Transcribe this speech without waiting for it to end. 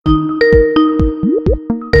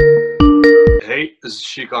Hey, this is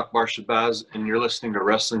Sheikh Akbar Shabazz, and you're listening to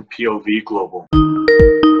Wrestling POV Global.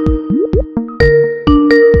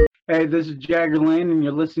 Hey, this is Jagger Lane, and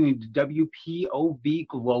you're listening to WPOV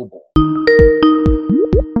Global.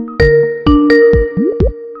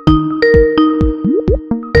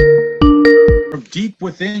 From deep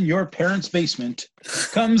within your parents' basement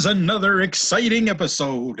comes another exciting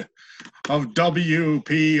episode of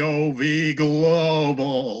WPOV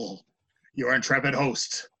Global. Your intrepid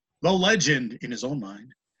host, the legend in his own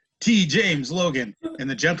mind, T. James Logan, and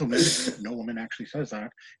the gentleman, no woman actually says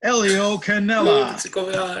that, Elio Canella. What's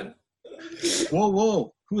going on?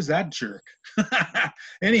 Whoa, who's that jerk?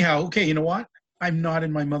 Anyhow, okay, you know what? I'm not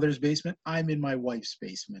in my mother's basement. I'm in my wife's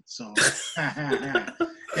basement. So,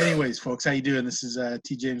 anyways, folks, how you doing? This is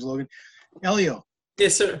T. James Logan. Elio.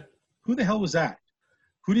 Yes, sir. Who the hell was that?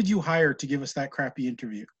 Who did you hire to give us that crappy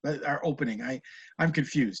interview? Our opening. I'm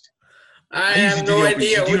confused. I have no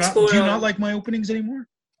idea what's going on. Do you not like my openings anymore?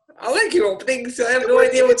 I like your openings. I have no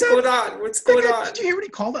idea what's going on. What's going on? Did you hear what he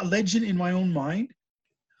called a legend in my own mind?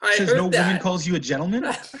 I Says heard no that. woman calls you a gentleman?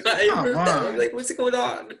 I heard that. I'm like, what's going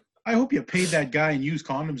on? I hope you paid that guy and used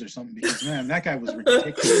condoms or something because, man, that guy was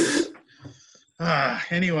ridiculous.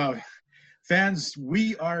 Anyway, fans,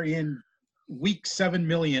 we are in week 7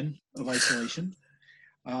 million of isolation.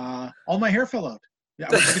 All my hair fell out. Yeah,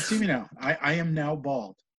 you can see me now. I am now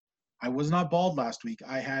bald. I was not bald last week.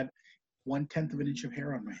 I had 1/10 of an inch of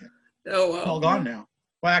hair on my head. Oh, wow. It's all gone now.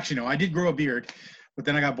 Well, actually, no. I did grow a beard, but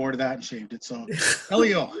then I got bored of that and shaved it. So,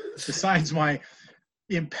 Elio, besides my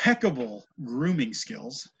impeccable grooming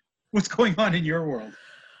skills, what's going on in your world?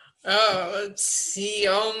 Let's see.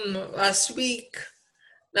 Last week,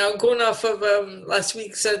 now going off of last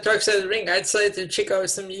week's Dark Side of the Ring, I decided to check out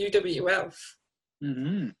some UWF.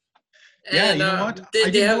 Mm-hmm. Yeah, and, you know what? I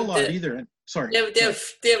didn't know a lot either. Sorry.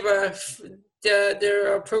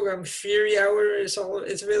 Their program Fury Hour is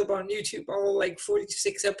available on YouTube. All like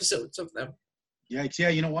 46 episodes of them. Yikes! Yeah,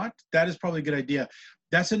 you know what? That is probably a good idea.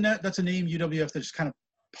 That's a name UWF that just kind of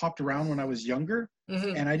popped around when I was younger,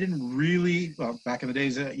 and I didn't really. Well, back in the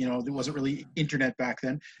days, there wasn't really internet back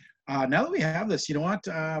then. Now that we have this, you know what?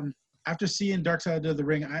 After seeing Dark Side of the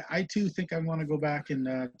Ring, I too think I want to go back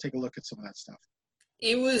and take a look at some of that stuff.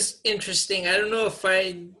 It was interesting. I don't know if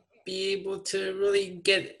I'd be able to really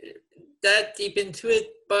get that deep into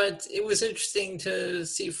it, but it was interesting to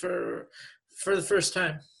see for the first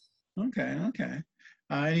time. Okay.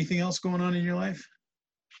 Anything else going on in your life?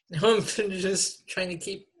 I'm just trying to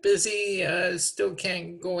keep busy. Still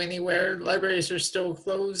can't go anywhere. Libraries are still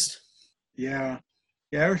closed. Yeah.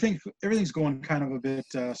 Everything's going kind of a bit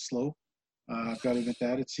slow. I've got to admit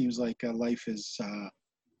that. It seems like life is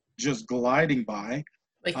just gliding by.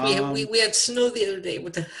 Like we had snow the other day.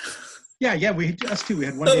 What the? Yeah. Us too. We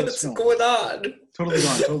had one day of snow. What's going on?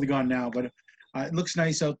 Totally gone now. But it looks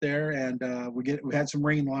nice out there, and we had some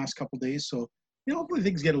rain the last couple of days, so hopefully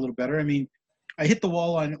things get a little better. I mean, I hit the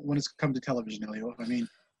wall on when it's come to television, Elio. I mean,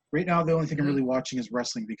 right now the only thing I'm really watching is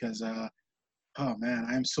wrestling because, oh man,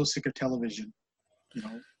 I am so sick of television.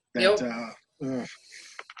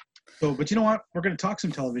 So, but you know what? We're going to talk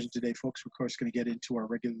some television today, folks. We're, of course, going to get into our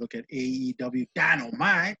regular look at AEW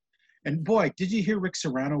Dynamite. And boy, did you hear Rick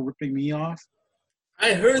Serrano ripping me off?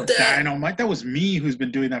 I heard that. Dynamite. That was me who's been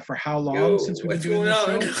doing that for how long since we've been doing this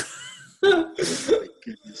show? Oh, my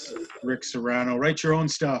goodness. Rick Serrano, write your own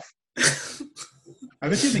stuff. I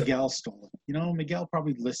bet you Miguel stole it. Miguel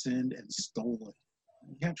probably listened and stole it.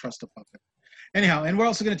 You can't trust a puppet. Anyhow, and we're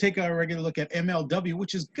also going to take a regular look at MLW,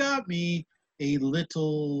 which has got me a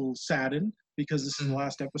little saddened because this is the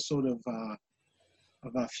last episode of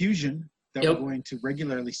Fusion that we're going to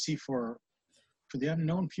regularly see for the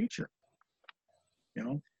unknown future.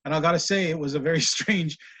 And I got to say, it was a very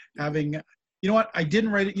strange having. You know what? I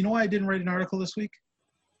didn't write it. You know why I didn't write an article this week?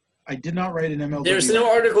 I did not write an MLW. There's no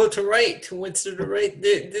article to write. What's there to write?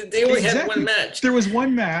 They only had one match. There was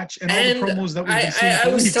one match, and all the promos that we've been seeing. I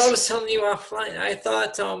was telling you offline. I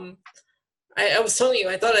thought I was telling you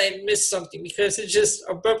I thought I had missed something because it just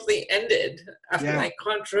abruptly ended after my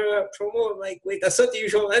Contra promo. I'm like, wait, that's not the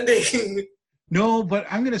usual ending. No, but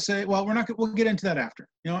I'm going to say, well, we'll get into that after.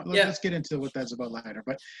 Let's get into what that's about later.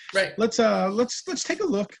 But let's take a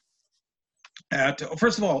look at,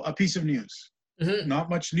 first of all, a piece of news. Mm-hmm. Not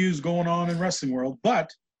much news going on in wrestling world, but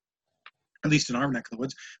at least in our neck of the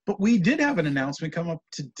woods. But we did have an announcement come up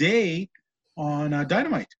today on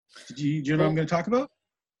Dynamite. Do you know what I'm going to talk about?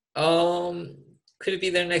 Could it be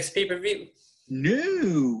their next pay-per-view?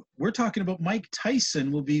 No, we're talking about Mike Tyson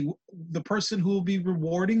will be the person who will be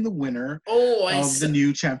rewarding the winner of the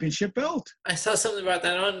new championship belt. I saw something about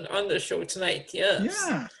that on the show tonight. Yes.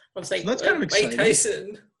 Yeah. I was like, so that's kind of exciting. Mike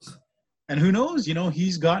Tyson. And who knows,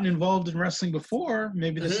 he's gotten involved in wrestling before.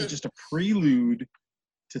 Maybe this is just a prelude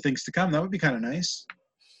to things to come. That would be kind of nice.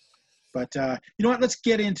 But you know what? Let's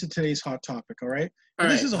get into today's hot topic, all right?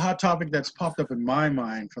 This is a hot topic that's popped up in my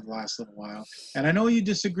mind for the last little while. And I know you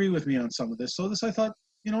disagree with me on some of this. So I thought,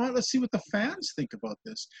 you know what? Let's see what the fans think about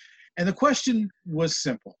this. And the question was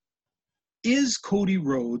simple. Is Cody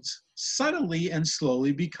Rhodes subtly and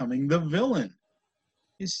slowly becoming the villain?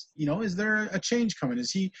 Is there a change coming?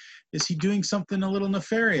 Is he doing something a little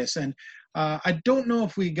nefarious? And I don't know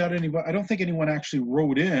if we got anybody. I don't think anyone actually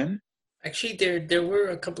wrote in. Actually, there were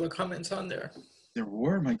a couple of comments on there. There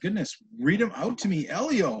were. My goodness, read them out to me,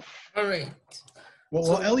 Elio. All right. Well,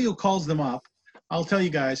 while Elio calls them up, I'll tell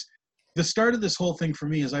you guys. The start of this whole thing for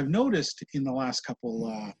me is I've noticed in the last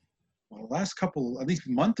couple, at least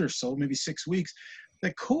month or so, maybe 6 weeks,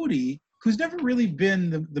 that Cody, who's never really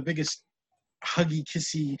been the biggest huggy,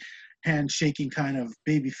 kissy, handshaking kind of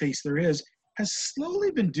baby face there is, has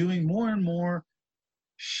slowly been doing more and more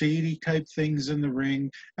shady type things in the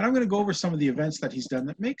ring. And I'm going to go over some of the events that he's done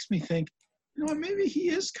that makes me think, maybe he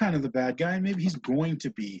is kind of the bad guy. Maybe he's going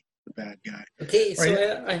to be the bad guy. Okay, right.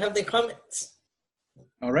 So I have the comments.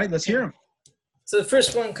 All right, let's hear them. So the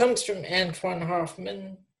first one comes from Antoine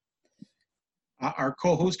Hoffman. Our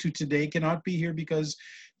co-host, who today cannot be here because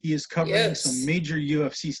he is covering some major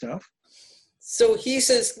UFC stuff. So he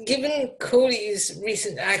says, given Cody's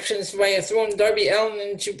recent actions via throwing Darby Allin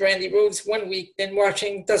into Brandy Rhodes one week, then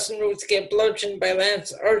watching Dustin Rhodes get bludgeoned by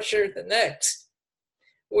Lance Archer the next,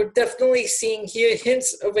 we're definitely seeing here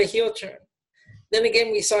hints of a heel turn. Then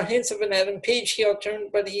again, we saw hints of an Adam Page heel turn,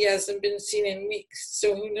 but he hasn't been seen in weeks,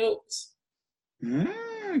 so who knows?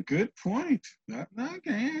 Good point.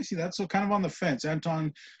 Okay, I see that. So kind of on the fence.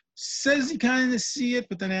 Anton says he kind of see it,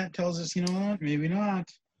 but then Ant tells us, maybe not.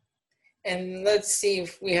 And let's see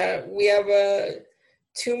if we have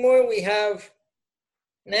two more. We have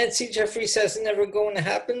Nancy Jeffrey says never going to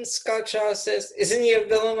happen. Scott Shaw says, isn't he a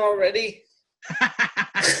villain already?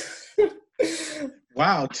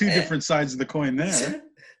 Wow, two different sides of the coin there.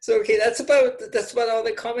 So okay, that's about all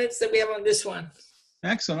the comments that we have on this one.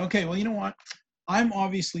 Excellent. Okay, well, you know what? I'm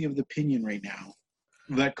obviously of the opinion right now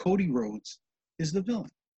that Cody Rhodes is the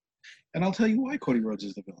villain. And I'll tell you why Cody Rhodes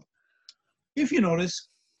is the villain. If you notice,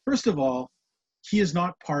 first of all, he is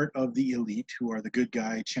not part of the Elite, who are the good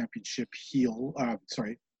guy championship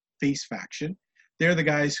face faction. They're the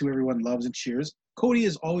guys who everyone loves and cheers. Cody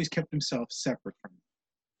has always kept himself separate from them.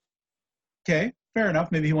 Okay, fair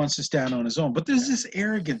enough. Maybe he wants to stand on his own. But there's this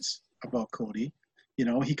arrogance about Cody.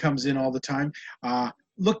 He comes in all the time.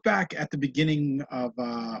 Look back at the beginning of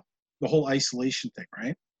the whole isolation thing,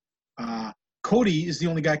 right? Cody is the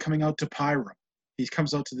only guy coming out to Pyro. He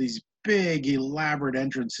comes out to these big, elaborate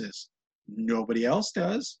entrances. Nobody else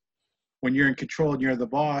does. When you're in control and you're the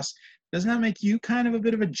boss, doesn't that make you kind of a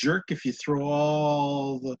bit of a jerk if you throw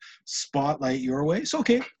all the spotlight your way? So,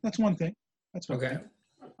 okay, that's one thing. That's one thing.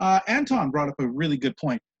 Anton brought up a really good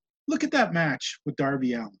point. Look at that match with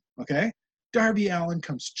Darby Allin, okay? Darby Allin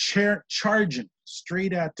comes charging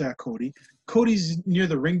straight at Cody. Cody's near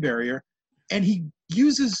the ring barrier, and he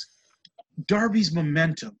uses Darby's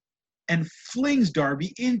momentum and flings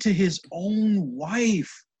Darby into his own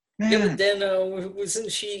wife. Man. Yeah, but then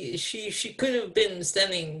wasn't she could have been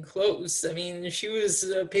standing close. I mean, she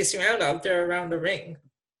was pacing around out there around the ring.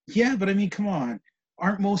 Yeah, but I mean, come on.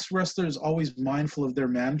 Aren't most wrestlers always mindful of their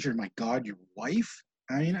manager? My God, your wife?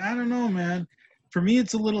 I mean, I don't know, man. For me,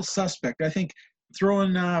 it's a little suspect. I think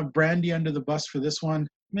throwing Brandy under the bus for this one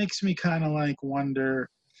makes me kind of like wonder.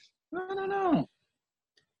 I don't know.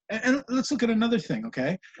 And let's look at another thing,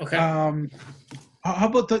 okay? Okay. How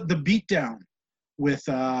about the beatdown with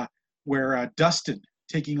where Dustin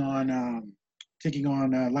taking on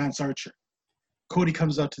Lance Archer? Cody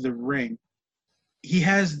comes out to the ring.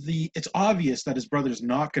 It's obvious that his brother's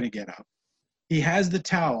not going to get up. He has the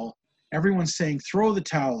towel. Everyone's saying, throw the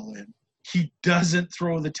towel in. He doesn't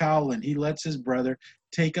throw the towel in. He lets his brother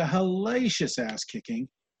take a hellacious ass kicking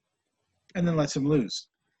and then lets him lose.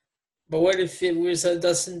 But what if it was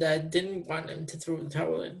Dustin that didn't want him to throw the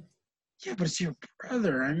towel in? Yeah, but it's your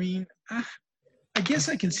brother. I mean, I guess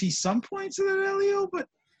I can see some points of that, Elio, but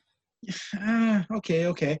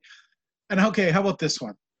okay. And okay, how about this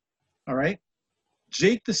one? All right.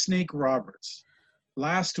 Jake the Snake Roberts,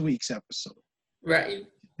 last week's episode. Right.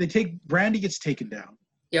 Brandy gets taken down.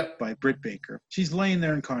 Yep. By Britt Baker. She's laying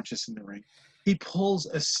there unconscious in the ring. He pulls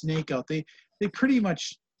a snake out. They pretty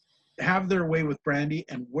much have their way with Brandy.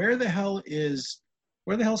 And where the hell's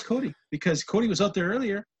Cody? Because Cody was out there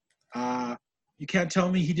earlier. You can't tell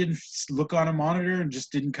me he didn't look on a monitor and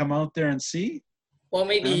just didn't come out there and see. Well,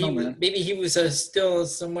 maybe I don't know, man. maybe he was still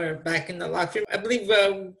somewhere back in the locker room. I believe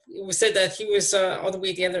it was said that he was all the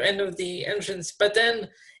way at the other end of the entrance. But then,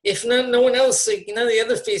 if no one else, like none of the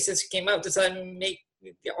other faces came out, does that make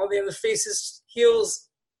all the other faces heels?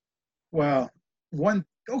 Well,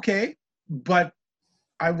 okay, but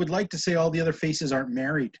I would like to say all the other faces aren't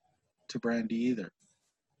married to Brandy either.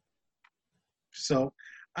 So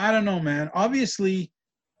I don't know, man. Obviously,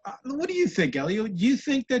 what do you think, Elio? Do you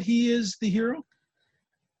think that he is the hero?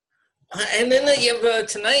 And then you have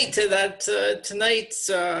tonight's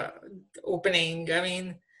opening. I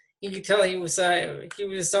mean, you could tell he was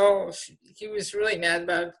really mad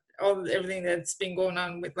about everything that's been going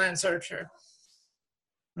on with Lance Archer.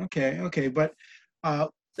 Okay, but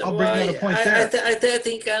I'll bring out a point there. I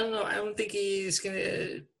don't know. I don't think he's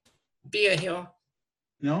gonna be a heel.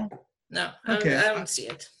 No. Okay. I don't see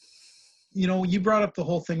it. You know, you brought up the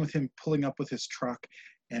whole thing with him pulling up with his truck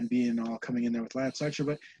and being all coming in there with Lance Archer,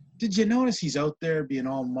 but did you notice he's out there being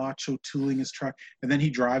all macho, tooling his truck, and then he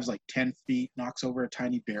drives like 10 feet, knocks over a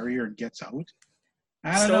tiny barrier, and gets out?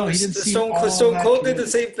 I don't know. He didn't seem all Stone that Cold good. did the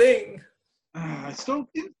same thing. I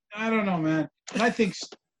don't know, man. And I think,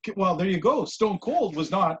 well, there you go. Stone Cold was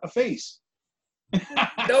not a face.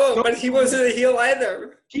 No, but he wasn't a heel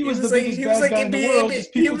either. He was the biggest bad guy in the world.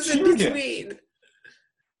 He was in between.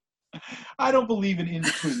 I don't believe in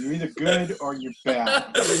between. You're either good or you're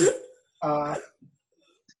bad.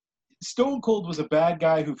 Stone Cold was a bad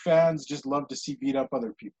guy who fans just love to see beat up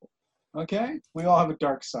other people. Okay? We all have a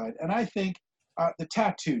dark side. And I think the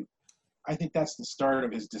tattoo, I think that's the start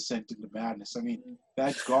of his descent into madness. I mean,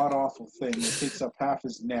 that god-awful thing that takes up half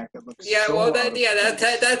his neck. That looks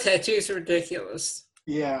that tattoo is ridiculous.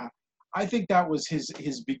 Yeah. I think that was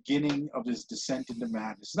his beginning of his descent into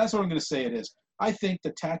madness. And that's what I'm going to say it is. I think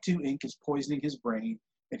the tattoo ink is poisoning his brain,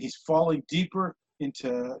 and he's falling deeper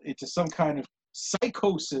into some kind of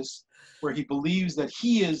psychosis where he believes that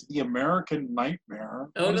he is the American nightmare.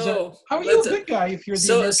 Oh no! How are you a good guy if you're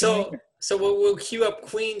the American nightmare? So we'll cue up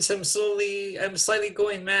Queen's I'm slightly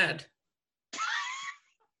going mad.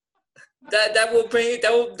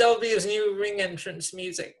 that'll be his new ring entrance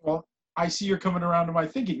music. Well, I see you're coming around to my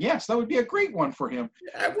thinking. Yes, that would be a great one for him.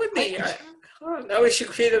 That would be. Now we should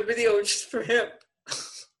create a video just for him.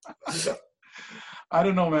 I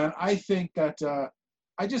don't know, man. I think that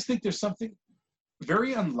I just think there's something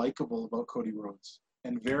very unlikable about Cody Rhodes,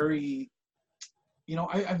 and very, you know,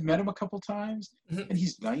 I've met him a couple times, and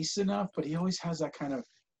he's nice enough, but he always has that kind of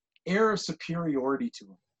air of superiority to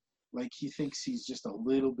him. Like he thinks he's just a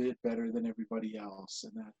little bit better than everybody else,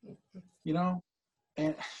 and that, you know,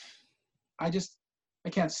 and I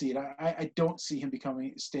can't see it. I don't see him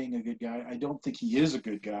staying a good guy. I don't think he is a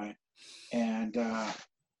good guy. And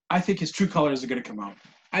I think his true colors are going to come out.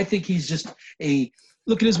 I think he's just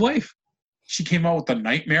look at his wife. She came out with the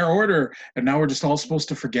Nightmare Order, and now we're just all supposed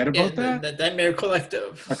to forget about that? The Nightmare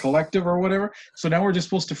Collective. A collective or whatever. So now we're just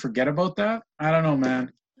supposed to forget about that? I don't know,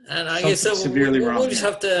 man. And I guess we'll just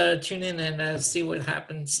have to tune in and see what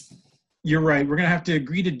happens. You're right. We're going to have to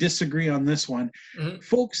agree to disagree on this one. Mm-hmm.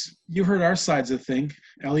 Folks, you heard our sides of the thing.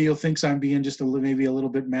 Elio thinks I'm being just maybe a little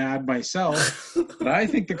bit mad myself. But I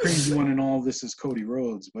think the crazy one in all of this is Cody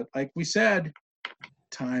Rhodes. But like we said,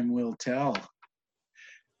 time will tell.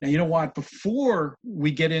 Now, you know what? Before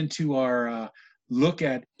we get into our look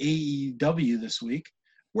at AEW this week,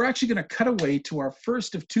 we're actually going to cut away to our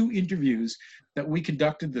first of two interviews that we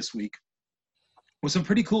conducted this week with some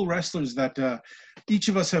pretty cool wrestlers that each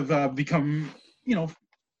of us have become, you know,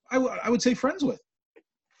 I would say friends with.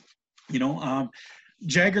 You know,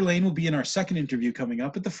 Jagger Lane will be in our second interview coming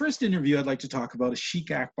up. But the first interview I'd like to talk about is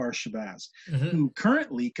Sheik Akbar Shabazz, who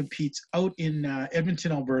currently competes out in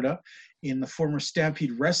Edmonton, Alberta, in the former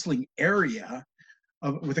Stampede Wrestling area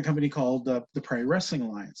with a company called the Prairie Wrestling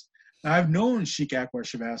Alliance. Now, I've known Sheik Akbar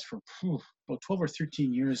Shabazz for about 12 or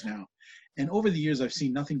 13 years now. And over the years, I've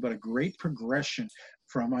seen nothing but a great progression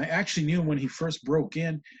from, I actually knew him when he first broke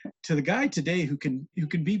in, to the guy today who can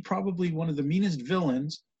be probably one of the meanest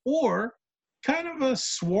villains, or kind of a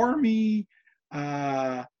swarmy,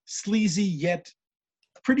 sleazy, yet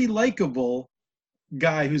pretty likable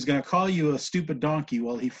guy who's going to call you a stupid donkey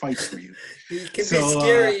while he fights for you. He can be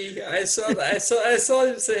scary. I saw that. I saw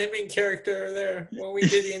him in character there when we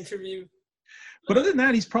did the interview. But other than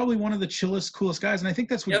that, he's probably one of the chillest, coolest guys. And I think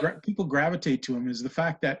that's what people gravitate to him, is the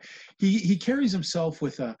fact that he carries himself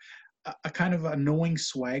with a kind of a knowing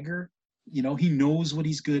swagger. You know, he knows what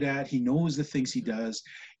he's good at. He knows the things he does.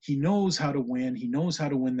 He knows how to win. He knows how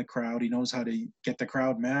to win the crowd. He knows how to get the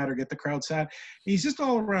crowd mad or get the crowd sad. He's just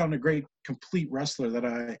all around a great, complete wrestler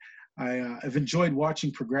that I've enjoyed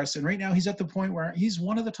watching progress. And right now he's at the point where he's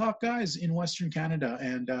one of the top guys in Western Canada.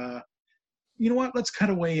 And you know what? Let's cut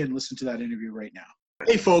away and listen to that interview right now.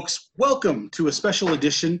 Hey folks, welcome to a special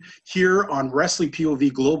edition here on Wrestling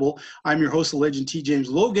POV Global. I'm your host, the legend T. James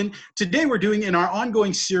Logan. Today we're doing in our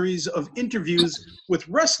ongoing series of interviews with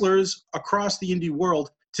wrestlers across the indie world.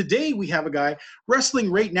 Today we have a guy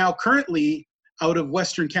wrestling right now currently out of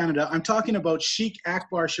Western Canada. I'm talking about Sheik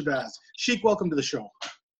Akbar Shabazz. Sheik, welcome to the show.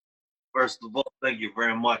 First of all, thank you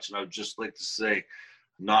very much. And I would just like to say,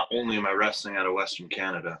 not only am I wrestling out of Western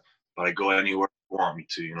Canada, but I go anywhere you want me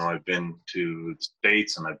to. You know, I've been to the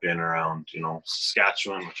States and I've been around, you know,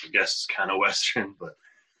 Saskatchewan, which I guess is kind of Western, but,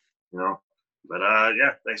 you know,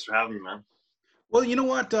 yeah, thanks for having me, man. Well, you know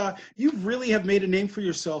what? You really have made a name for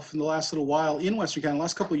yourself in the last little while in Western Canada. The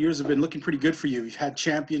last couple of years have been looking pretty good for you. You've had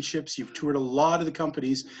championships. You've toured a lot of the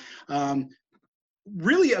companies.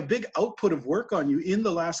 Really a big output of work on you in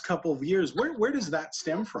the last couple of years. Where does that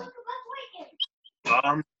stem from?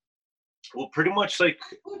 Well, pretty much like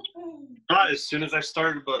not as soon as I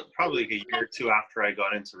started, but probably like a year or two after I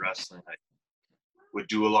got into wrestling, I would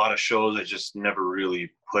do a lot of shows. I just never really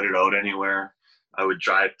put it out anywhere. I would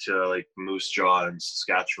drive to like Moose Jaw and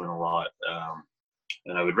Saskatchewan a lot,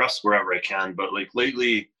 and I would wrestle wherever I can. But like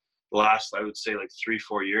lately, the last, I would say like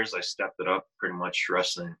 3-4 years, I stepped it up pretty much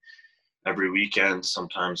wrestling every weekend,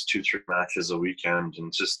 sometimes 2-3 matches a weekend.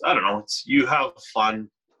 And just, I don't know, you have fun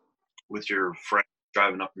with your friends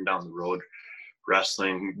driving up and down the road,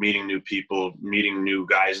 wrestling, meeting new people, meeting new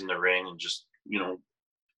guys in the ring, and just, you know,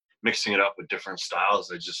 mixing it up with different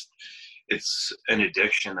styles. It's an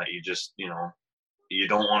addiction that you just, you know, you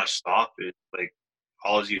don't want to stop it. Like,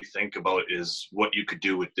 all you think about is what you could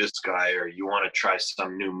do with this guy, or you want to try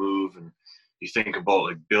some new move, and you think about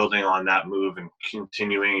like building on that move and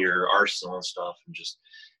continuing your arsenal and stuff, and just,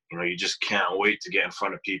 you know, you just can't wait to get in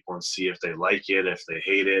front of people and see if they like it, if they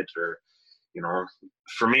hate it, or, you know,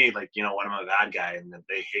 for me, like, you know, when I'm a bad guy and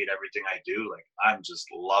they hate everything I do, like, I'm just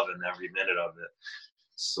loving every minute of it.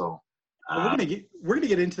 So well, we're gonna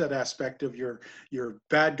get into that aspect of your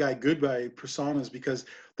bad guy, good guy personas, because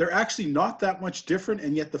they're actually not that much different,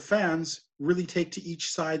 and yet the fans really take to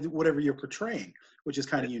each side whatever you're portraying, which is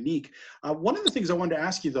kind of unique. One of the things I wanted to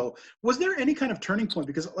ask you though, was there any kind of turning point?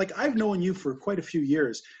 Because like, I've known you for quite a few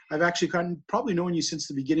years. I've actually probably known you since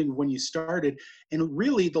the beginning of when you started, and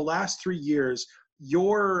really the last 3 years,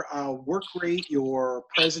 your work rate, your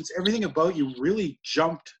presence, everything about you really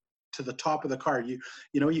jumped to the top of the card. You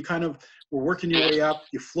know, you kind of were working your way up.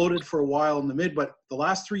 You floated for a while in the mid, but the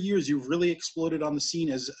last 3 years, you've really exploded on the scene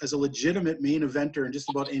as a legitimate main eventer in just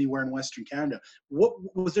about anywhere in Western Canada. What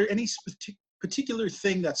was there any particular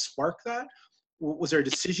thing that sparked that? Was there a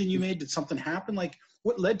decision you made? Did something happen? Like,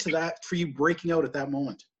 what led to that for you breaking out at that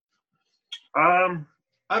moment? I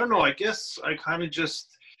don't know. I guess I kind of just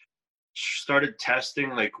started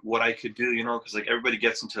testing like what I could do, you know, because like everybody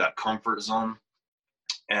gets into that comfort zone.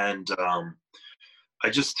 And I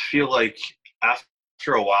just feel like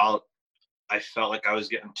after a while, I felt like I was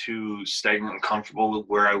getting too stagnant and comfortable with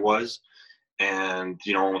where I was. And,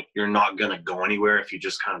 you know, you're not going to go anywhere if you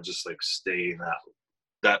just kind of just like stay in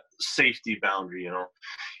that safety boundary, you know.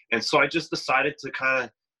 And so I just decided to kind of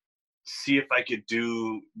see if I could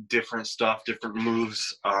do different stuff, different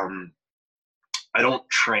moves. I don't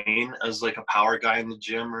train as like a power guy in the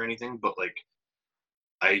gym or anything, but like,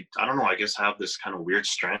 I don't know, I guess I have this kind of weird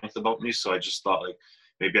strength about me. So I just thought like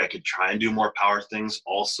maybe I could try and do more power things.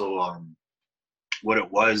 Also, what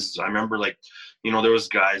it was, I remember like, you know, there was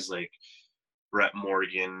guys like Brett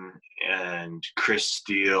Morgan and Chris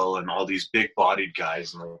Steele and all these big bodied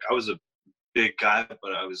guys. And like, I was a big guy,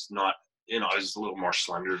 but I was not, you know, I was a little more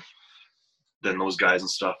slender than those guys and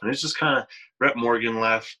stuff. And it's just kind of, Brett Morgan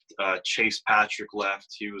left, Chase Patrick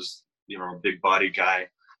left. He was, you know, a big body guy.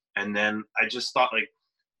 And then I just thought like,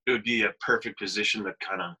 it would be a perfect position to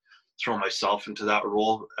kind of throw myself into that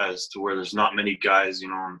role, as to where there's not many guys, you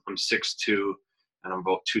know, I'm 6'2", and I'm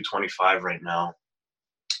about 225 right now.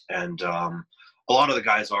 And a lot of the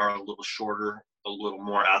guys are a little shorter, a little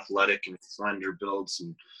more athletic and slender builds.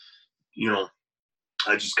 And, you know,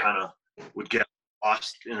 I just kind of would get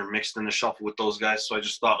lost, intermixed in the shuffle with those guys. So I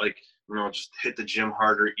just thought like, you know, just hit the gym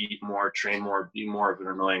harder, eat more, train more, be more of an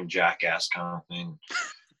annoying jackass kind of thing.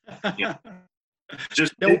 Yeah.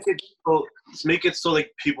 Just make it so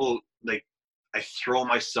like people, like, I throw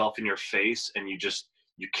myself in your face and you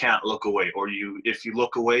can't look away, or if you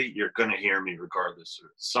look away, you're going to hear me regardless, or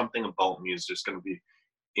something about me is just going to be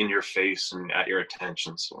in your face and at your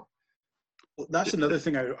attention. So well, that's another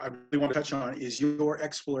thing I really want to touch on, is your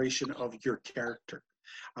exploration of your character.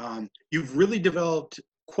 You've really developed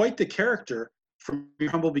quite the character from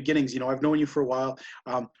your humble beginnings. I've known you for a while.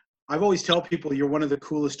 I've always tell people you're one of the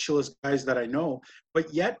coolest, chillest guys that I know.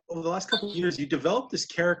 But yet, over the last couple of years, you developed this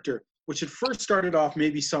character, which at first started off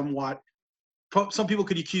maybe somewhat. Some people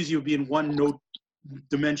could accuse you of being one note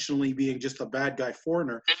dimensionally, being just a bad guy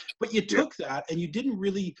foreigner. But you took that and you didn't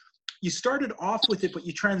really. You started off with it, but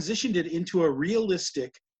you transitioned it into a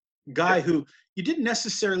realistic guy who you didn't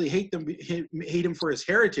necessarily hate him for his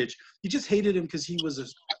heritage. You just hated him because he was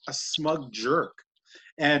a smug jerk.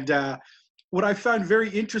 And what I found very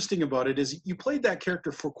interesting about it is you played that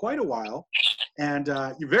character for quite a while, and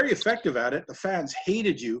you're very effective at it. The fans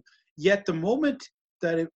hated you. Yet the moment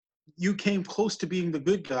that you came close to being the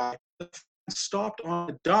good guy, the fans stopped on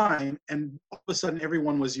a dime, and all of a sudden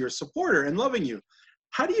everyone was your supporter and loving you.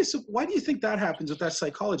 Why do you think that happens with that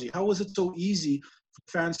psychology? How was it so easy for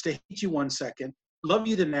fans to hate you one second, love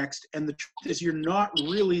you the next, and the truth is you're not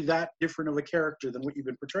really that different of a character than what you've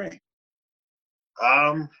been portraying?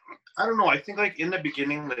 I don't know. I think like in the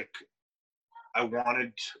beginning, like I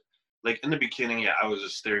wanted, like in the beginning, I was a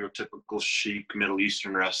stereotypical Sheik Middle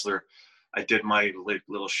Eastern wrestler. I did my like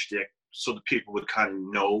little shtick so the people would kind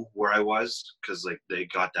of know where I was, because like they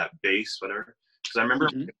got that base, whatever. Because I remember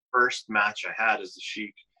the first match I had as the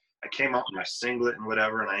Sheik, I came out in my singlet and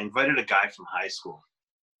whatever, and I invited a guy from high school.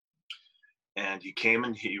 And he came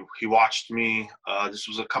and he watched me. This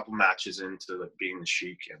was a couple matches into like being the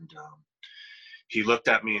Sheik, and he looked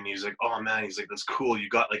at me and he's like, "Oh man," he's like, "that's cool. You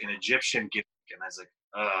got like an Egyptian gimmick." And I was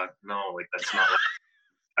like, "No, like that's not what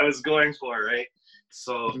I was going for, right?"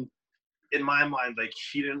 So in my mind, like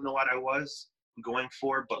he didn't know what I was going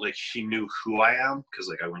for, but like he knew who I am because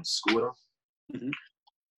like I went to school with him.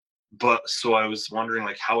 But so I was wondering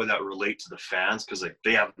like how would that relate to the fans, because like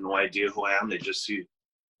they have no idea who I am. They just see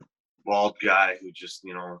bald guy who just,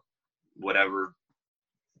 whatever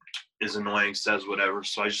is annoying, says whatever.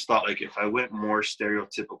 So I just thought like if I went more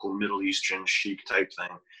stereotypical Middle Eastern Sheik type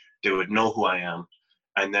thing, they would know who I am.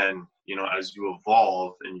 And then, as you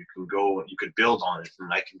evolve and you could build on it,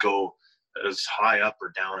 and I could go as high up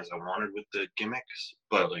or down as I wanted with the gimmicks,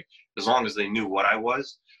 but like as long as they knew what I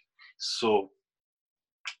was. So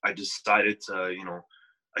I decided to,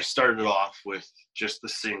 I started off with just the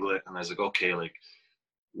singlet, and I was like, okay, like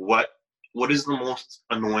what is the most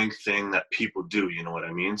annoying thing that people do? You know what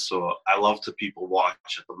I mean? So I love to people watch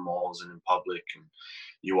at the malls and in public, and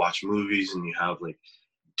you watch movies and you have like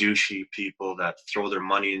douchey people that throw their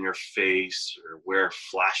money in your face or wear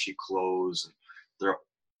flashy clothes, and they're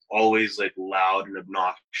always like loud and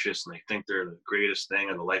obnoxious, and they think they're the greatest thing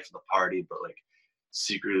or the life of the party, but like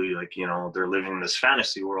secretly, like, they're living in this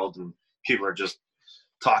fantasy world, and people are just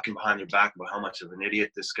talking behind your back about how much of an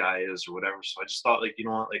idiot this guy is or whatever. So I just thought like,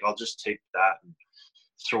 like I'll just take that and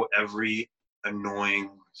throw every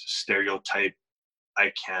annoying stereotype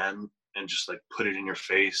I can and just like put it in your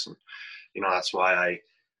face. And that's why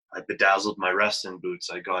I bedazzled my wrestling boots.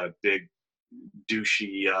 I got a big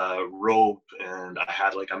douchey robe, and I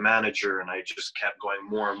had like a manager, and I just kept going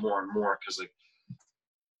more and more and more, because like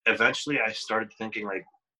eventually I started thinking like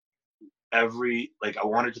I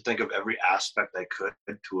wanted to think of every aspect I could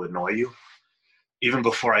to annoy you, even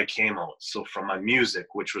before I came out. So from my music,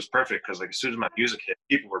 which was perfect, because like as soon as my music hit,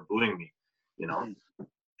 people were booing me,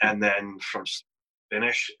 and then from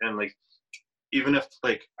finish, and like even if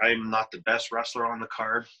like I'm not the best wrestler on the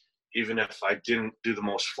card, even if I didn't do the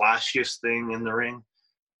most flashiest thing in the ring,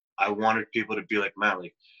 I wanted people to be like, man,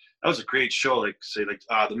 like that was a great show. Like say like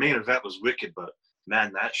the main event was wicked, but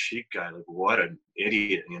man, that Sheik guy, like what an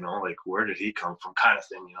idiot, like where did he come from, kind of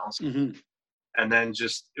thing, So, and then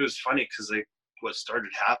just it was funny because like what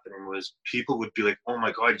started happening was people would be like, oh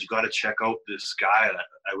my god, you got to check out this guy that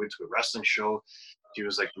I went to a wrestling show. He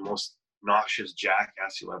was like the most noxious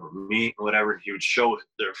jackass you'll ever meet, or whatever. And he would show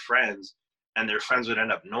their friends, and their friends would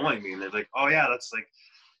end up knowing me, and they're like, oh yeah, that's like,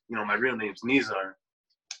 my real name's Nizar.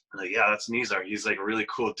 I'm like, yeah, that's Nizar. He's like a really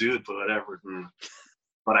cool dude, but whatever.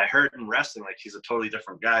 But I heard in wrestling, like he's a totally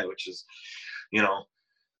different guy, which is,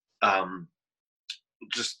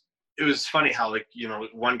 just, it was funny how like,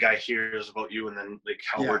 one guy hears about you, and then like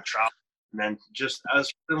how we're traveling, and then just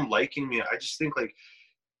as for them liking me, I just think like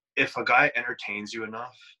if a guy entertains you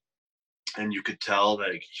enough, and you could tell that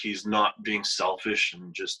like, he's not being selfish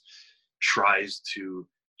and just tries to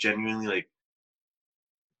genuinely like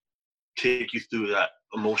take you through that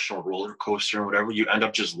emotional roller coaster and whatever, you end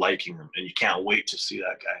up just liking him, and you can't wait to see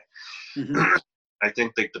that guy. I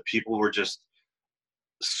think like the people were just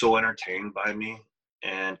so entertained by me,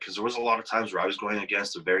 and because there was a lot of times where I was going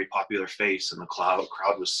against a very popular face, and the crowd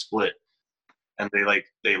was split, and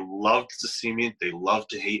they loved to see me, they loved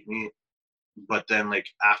to hate me, but then like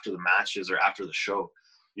after the matches or after the show,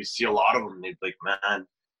 you see a lot of them, they'd be like, man,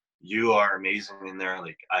 you are amazing in there.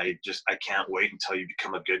 Like, I can't wait until you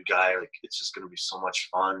become a good guy. Like, it's just going to be so much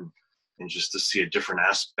fun, and just to see a different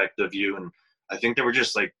aspect of you. And I think they were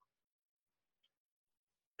just like,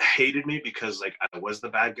 hated me because like I was the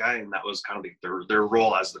bad guy, and that was kind of like their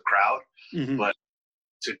role as the crowd. Mm-hmm. But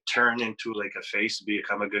to turn into like a face,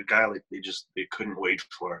 become a good guy, like they couldn't wait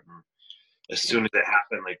for it. And as soon as it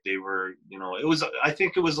happened, like they were, I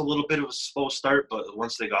think it was a little bit of a slow start, but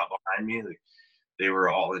once they got behind me, like, they were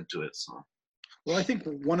all into it. So, well, I think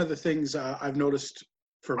one of the things I've noticed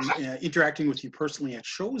from interacting with you personally at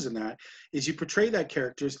shows and that is you portray that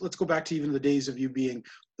characters. Let's go back to even the days of you being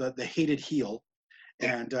the hated heel.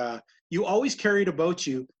 And you always carried about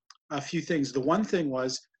you a few things. The one thing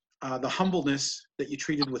was the humbleness that you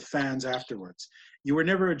treated with fans afterwards. You were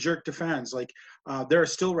never a jerk to fans. Like there are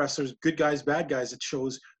still wrestlers, good guys, bad guys at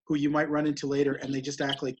shows who you might run into later, and they just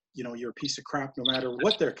act like, you're a piece of crap no matter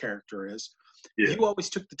what their character is. Yeah. You always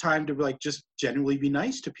took the time to like just genuinely be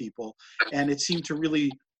nice to people. And it seemed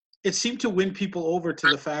to win people over to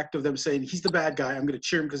the fact of them saying, he's the bad guy. I'm going to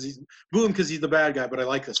cheer him because boo him because he's the bad guy, but I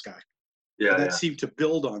like this guy. Yeah, that seemed to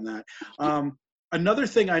build on that. Another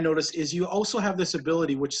thing I noticed is you also have this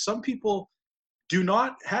ability, which some people do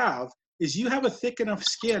not have, is you have a thick enough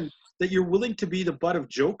skin that you're willing to be the butt of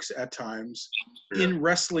jokes at times in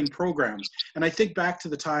wrestling programs. And I think back to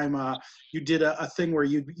the time you did a thing where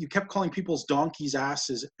you kept calling people's donkeys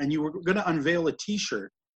asses, and you were going to unveil a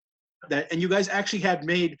T-shirt and you guys actually had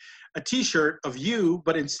made a T-shirt of you,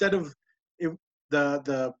 but instead of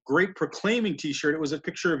the great proclaiming T-shirt, it was a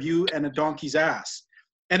picture of you and a donkey's ass,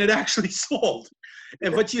 and it actually sold.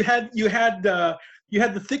 But you had the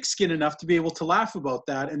thick skin enough to be able to laugh about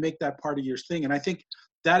that and make that part of your thing. And I think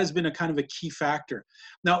that has been a kind of a key factor.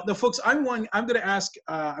 Now, the folks, I'm going to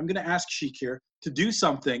ask Sheik here to do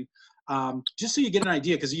something, just so you get an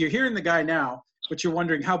idea, because you're hearing the guy now, but you're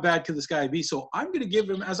wondering how bad could this guy be. So I'm going to give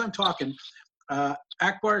him, as I'm talking,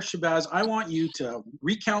 Akbar Shabazz, I want you to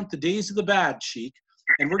recount the days of the bad Sheik,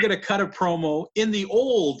 and we're going to cut a promo in the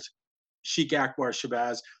old Sheik Akbar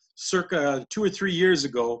Shabazz, circa 2 or 3 years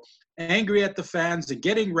ago, angry at the fans and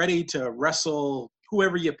getting ready to wrestle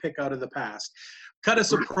whoever you pick out of the past. Cut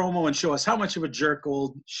us a promo and show us how much of a jerk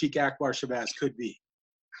old Sheik Akbar Shabazz could be.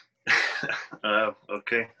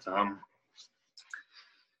 Okay. All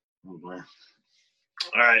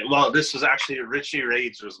right. Well, this was actually Richie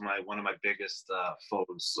Rage was one of my biggest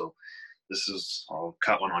foes. So I'll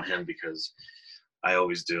cut one on him because I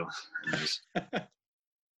always do.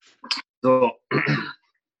 So,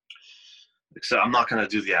 except I'm not gonna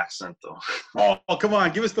do the accent though. Oh, come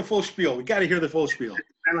on, give us the full spiel. We got to hear the full spiel.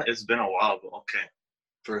 It's been a while, but okay.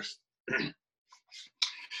 First,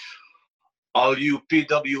 all you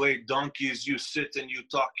PWA donkeys, you sit and you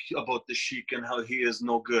talk about the Sheik and how he is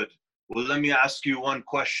no good. Well, let me ask you one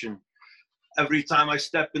question. Every time I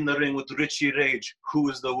step in the ring with Richie Rage,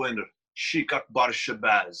 who is the winner? Sheik Akbar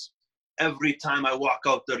Shabazz. Every time I walk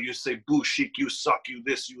out there, you say, boo, Sheik, you suck, you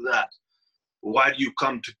this, you that. Why do you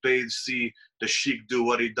come to see the Sheik do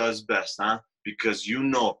what he does best, huh? Because you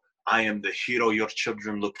know I am the hero your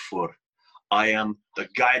children look for. I am the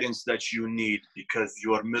guidance that you need, because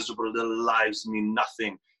your miserable little lives mean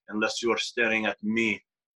nothing unless you are staring at me.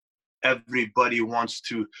 Everybody wants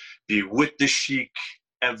to be with the Sheik.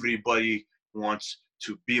 Everybody wants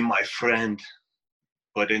to be my friend.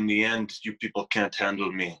 But in the end, you people can't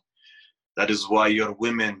handle me. That is why your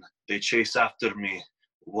women, they chase after me.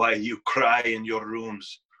 Why you cry in your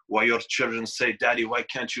rooms. Why your children say, Daddy, why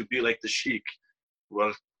can't you be like the Sheik?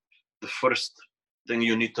 Well, the first thing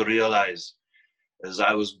you need to realize is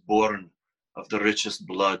I was born of the richest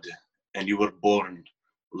blood, and you were born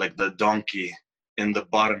like the donkey in the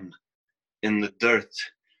barn, in the dirt,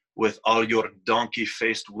 with all your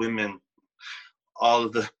donkey-faced women, all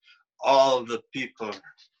the people.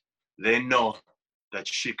 They know that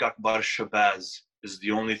Sheik Akbar Shabazz is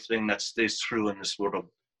the only thing that stays true in this world,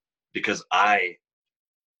 because I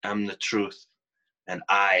am the truth, and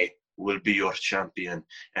I will be your champion.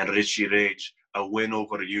 And Richie Rage, a win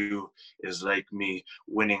over you is like me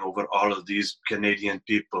winning over all of these Canadian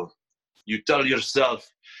people. You tell yourself,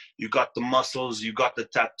 you got the muscles, you got the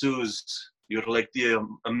tattoos, you're like the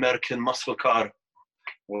American muscle car.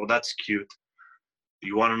 Well, that's cute.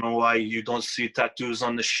 You want to know why you don't see tattoos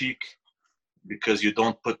on the Sheik? Because you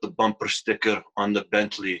don't put the bumper sticker on the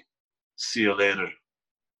Bentley. See you later.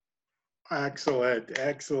 Excellent,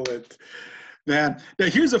 excellent. Man, now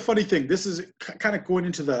here's a funny thing. This is kind of going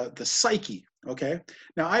into the psyche, okay?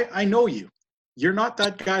 Now, I know you. You're not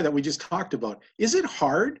that guy that we just talked about. Is it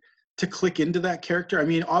hard to click into that character? I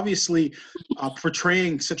mean, obviously,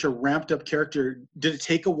 portraying such a ramped up character, did it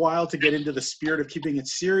take a while to get into the spirit of keeping it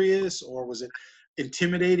serious, or was it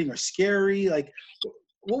intimidating or scary? Like,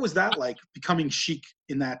 what was that like, becoming Sheik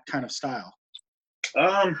in that kind of style?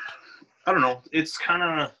 I don't know. It's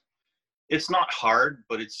not hard,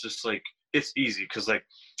 but it's just like, it's easy because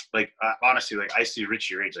honestly, like I see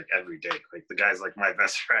Richie Rage like every day. Like the guy's like my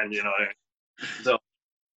best friend, you know what I mean? So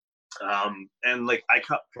and like I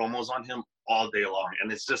cut promos on him all day long,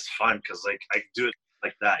 and it's just fun because like I do it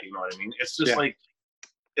like that, you know what I mean? It's just like,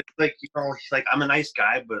 it's like, you know, like I'm a nice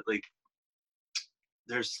guy, but like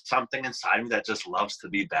there's something inside me that just loves to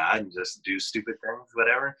be bad and just do stupid things,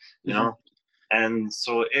 whatever, you know? And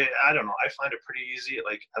so I don't know, I find it pretty easy.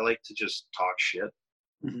 Like I like to just talk shit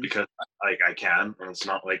because like I can, and it's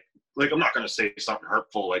not like I'm not gonna say something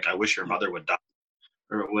hurtful like I wish your mother would die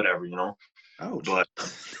or whatever, you know? Oh, but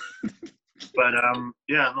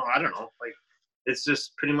yeah, no, I don't know. Like it's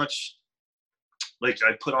just pretty much like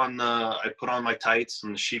I put on my tights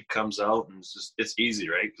and the Sheik comes out, and it's easy,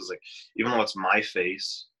 right? Because like even though it's my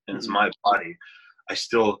face and it's my body, I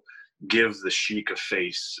still give the Sheik a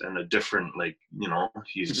face and a different, like, you know,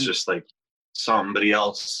 he's just like somebody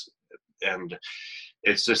else, and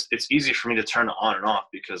it's easy for me to turn it on and off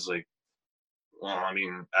because like, well, I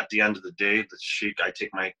mean, at the end of the day, the Sheik, I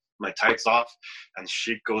take my tights off and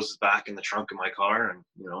Sheik goes back in the trunk of my car, and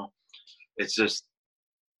you know, it's just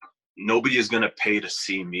nobody is going to pay to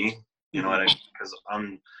see me, you know what I mean? Because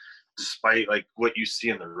I'm, despite like what you see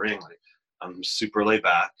in the ring, like I'm super laid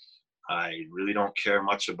back. I really don't care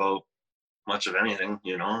much about much of anything,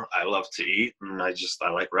 you know. I love to eat, and I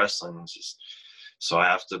like wrestling. It's just, so I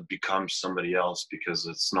have to become somebody else because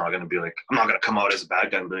it's not going to be like, I'm not going to come out as a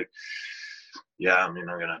bad guy and be like, yeah, I mean,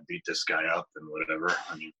 I'm going to beat this guy up and whatever.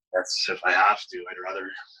 I mean, that's if I have to. I'd rather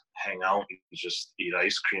hang out and just eat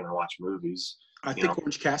ice cream and watch movies. I think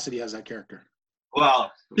Orange Cassidy has that character.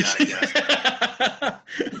 Well, yeah, I guess.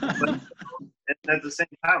 But at the same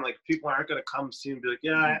time, like, people aren't going to come see and be like,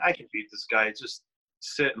 yeah, I can beat this guy. Just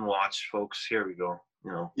sit and watch, folks. Here we go.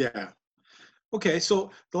 You know? Yeah. Okay, so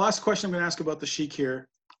the last question I'm going to ask about the Sheik here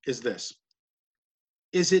is this.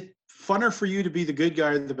 Is it funner for you to be the good guy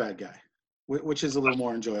or the bad guy? Which is a little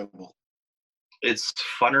more enjoyable? It's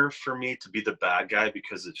funner for me to be the bad guy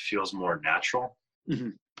because it feels more natural.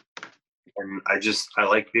 And I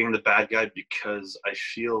like being the bad guy because I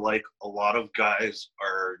feel like a lot of guys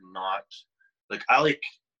are not, like, I like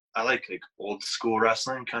old school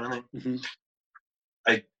wrestling kind of thing.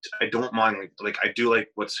 I don't mind, like I do like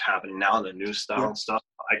what's happening now, the new style and stuff.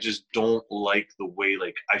 I just don't like the way,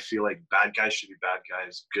 like, I feel like bad guys should be bad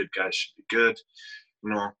guys, good guys should be good. You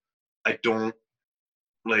know, I don't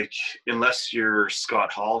like, unless you're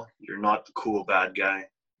Scott Hall, you're not the cool bad guy,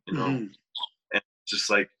 you know. And just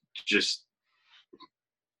like,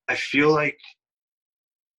 I feel like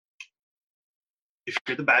if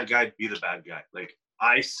you're the bad guy, be the bad guy. Like,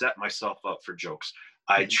 I set myself up for jokes.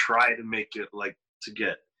 I try to make it like to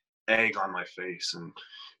get egg on my face, and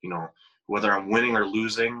you know, whether I'm winning or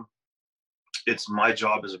losing, it's my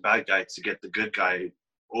job as a bad guy to get the good guy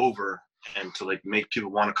over and to like make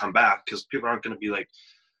people want to come back, because people aren't going to be like,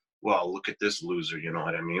 well, look at this loser, you know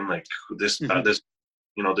what I mean? Like this,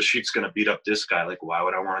 you know, the Sheik's going to beat up this guy. Like, why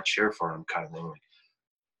would I want to cheer for him, kind of thing. Like,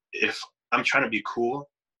 if I'm trying to be cool,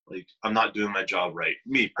 like, I'm not doing my job right.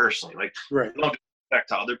 Me personally, like, I don't expect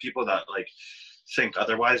to other people that like think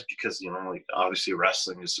otherwise, because, you know, like, obviously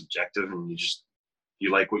wrestling is subjective, and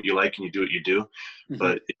you like what you like and you do what you do.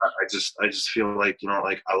 But I just feel like, you know,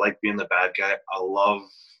 like, I like being the bad guy. I love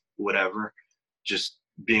whatever, just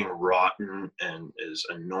being rotten and as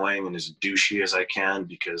annoying and as douchey as I can,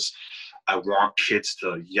 because I want kids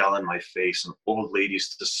to yell in my face and old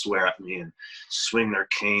ladies to swear at me and swing their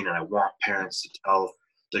cane, and I want parents to tell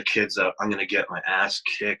the kids that I'm going to get my ass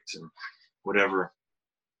kicked and whatever.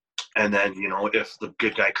 And then, you know, if the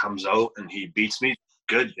good guy comes out and he beats me,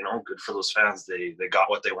 good, you know, good for those fans. They got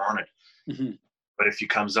what they wanted. But if he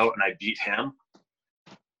comes out and I beat him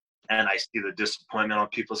and I see the disappointment on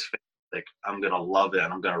people's face, like, I'm going to love it,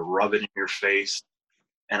 and I'm going to rub it in your face,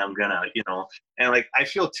 and I'm going to, you know, and like, I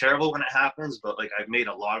feel terrible when it happens, but like, I've made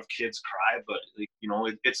a lot of kids cry, but like, you know,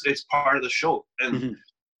 it's part of the show. And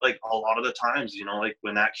like, a lot of the times, you know, like,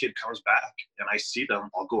 when that kid comes back and I see them,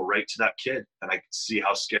 I'll go right to that kid and I can see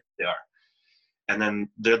how scared they are. And then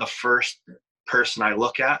they're the first person I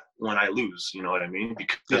look at when I lose, you know what I mean?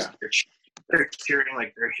 Because they're cheering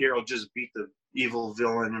like their hero just beat the evil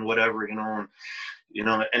villain and whatever, you know. And, you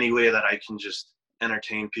know, any way that I can just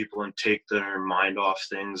entertain people and take their mind off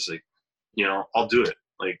things, like, you know, I'll do it.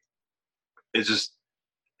 Like, it's just,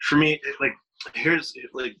 for me, like, here's,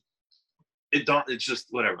 like, it's just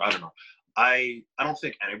whatever. I don't know. I don't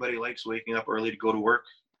think anybody likes waking up early to go to work,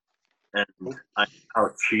 and how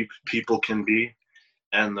cheap people can be,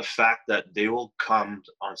 and the fact that they will come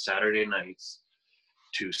on Saturday nights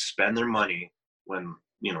to spend their money when,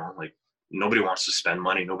 you know, like nobody wants to spend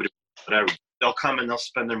money, whatever. They'll come and they'll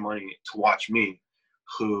spend their money to watch me,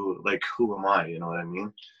 who am I? You know what I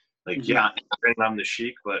mean? Like, Mm-hmm. yeah, I'm the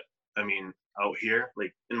Sheik, but I mean, out here,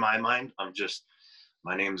 like in my mind,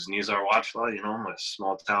 my name's Nizar Watfa, you know, I'm a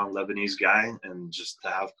small town Lebanese guy, and just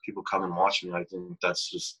to have people come and watch me, I think that's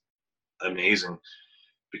just amazing,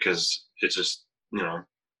 because it's just, you know,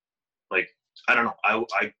 like, I don't know,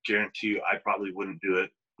 I guarantee you I probably wouldn't do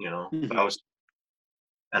it, you know, Mm-hmm. if I was,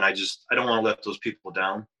 and I don't want to let those people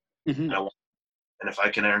down. Mm-hmm. And if I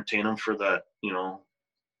can entertain them for that, you know,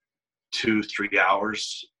 2-3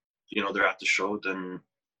 hours, you know, they're at the show, then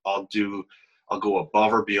I'll go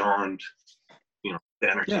above or beyond, you know, to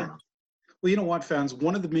entertain them. Well, you know what, fans?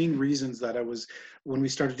 One of the main reasons that when we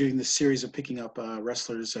started doing this series of picking up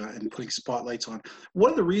wrestlers and putting spotlights on,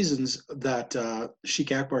 one of the reasons that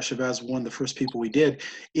Sheik Akbar Shabazz, one of the first people we did,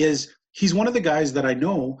 is he's one of the guys that I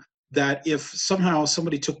know that if somehow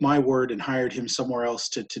somebody took my word and hired him somewhere else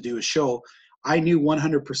to do a show, I knew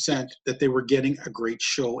 100% that they were getting a great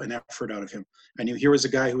show and effort out of him. I knew here was a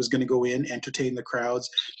guy who was going to go in, entertain the crowds,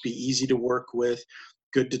 be easy to work with,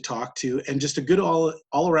 good to talk to, and just a good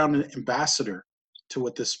all-around ambassador to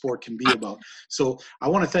what this sport can be about. So I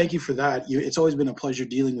want to thank you for that. It's always been a pleasure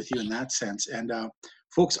dealing with you in that sense. And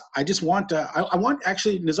folks, I just want I want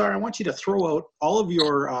actually, Nizar, I want you to throw out all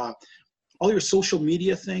your social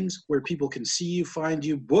media things where people can see you, find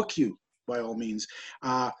you, book you by all means.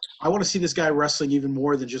 I want to see this guy wrestling even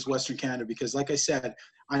more than just Western Canada, because like I said,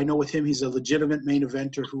 I know with him, he's a legitimate main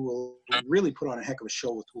eventer who will really put on a heck of a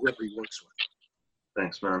show with whoever he works with.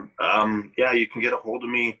 Thanks, man. Yeah, you can get a hold of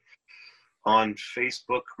me on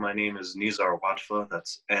Facebook. My name is Nizar Watfa.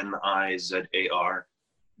 That's Nizar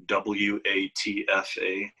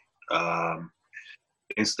Watfa.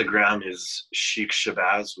 Instagram is Sheik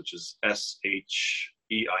Shabazz, which is SheikShabaz.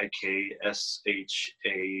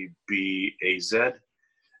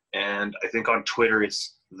 And I think on Twitter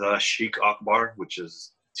it's the Sheik Akbar, which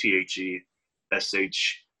is THESHEIKAKAVAM.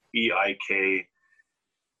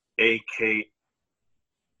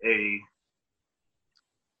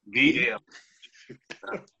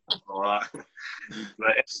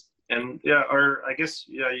 And yeah, or I guess,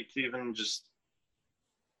 yeah, you could even just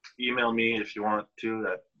email me if you want to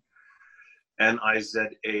at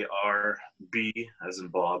NIZARB as in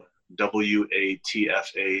Bob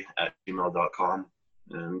WATFA@gmail.com.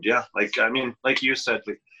 And yeah, like, I mean, like you said,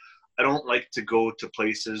 like, I don't like to go to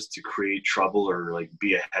places to create trouble or like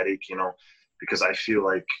be a headache, you know, because I feel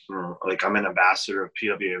like, you know, like I'm an ambassador of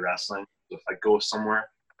PWA wrestling. If I go somewhere,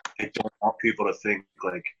 I don't want people to think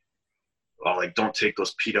like, well, like, don't take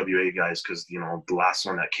those PWA guys because, you know, the last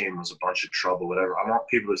one that came was a bunch of trouble, whatever. I want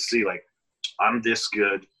people to see, like, I'm this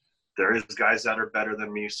good. There is guys that are better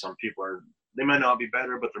than me. Some people they might not be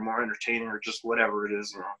better, but they're more entertaining or just whatever it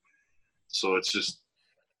is, you know. So it's just,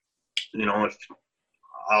 you know, if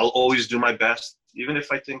I'll always do my best, even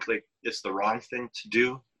if I think like it's the wrong thing to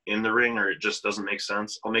do in the ring or it just doesn't make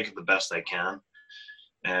sense, I'll make it the best I can.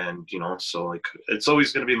 And, you know, so like, it's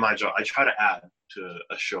always going to be my job. I try to add to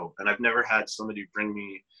a show, and I've never had somebody bring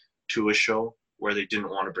me to a show where they didn't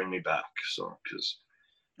want to bring me back. So, because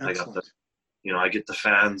I got I get the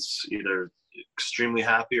fans either extremely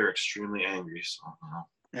happy or extremely angry. So,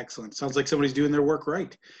 Excellent. Sounds like somebody's doing their work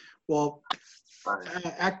right. Well,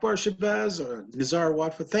 Akbar Shabazz or Nizar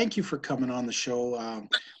Watfa, thank you for coming on the show.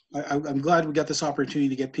 I'm glad we got this opportunity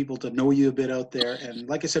to get people to know you a bit out there. And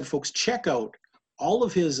like I said, folks, check out all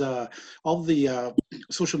of his all the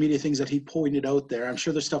social media things that he pointed out there. I'm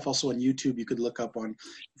sure there's stuff also on YouTube you could look up on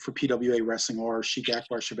for PWA Wrestling or Sheik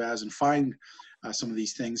Akbar Shabazz and find some of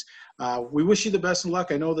these things. We wish you the best of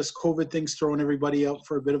luck. I know this COVID thing's throwing everybody out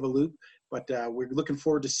for a bit of a loop, but we're looking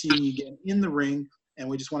forward to seeing you again in the ring. And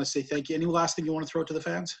we just want to say thank you. Any last thing you want to throw to the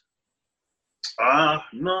fans?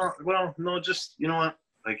 No, just, you know what?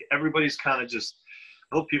 Like, everybody's kind of just,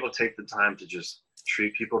 I hope people take the time to just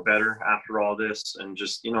treat people better after all this. And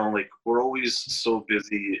just, you know, like, we're always so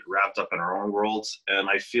busy, wrapped up in our own worlds. And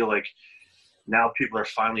I feel like now people are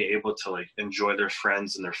finally able to, like, enjoy their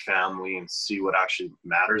friends and their family and see what actually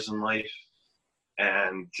matters in life.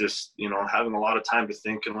 And just, you know, having a lot of time to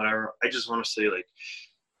think and whatever. I just want to say, like,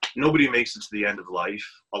 nobody makes it to the end of life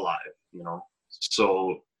alive, you know?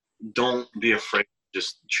 So don't be afraid.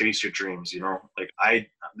 Just chase your dreams, you know? Like I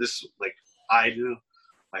do,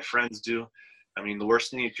 my friends do. I mean, the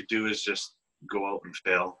worst thing you could do is just go out and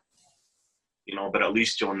fail, you know, but at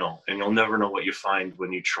least you'll know, and you'll never know what you find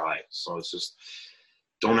when you try. So it's just,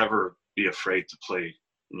 don't ever be afraid to play,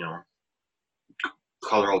 you know,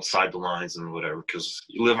 color outside the lines and whatever, because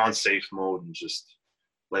you live on safe mode and just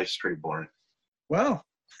life's pretty boring. Well,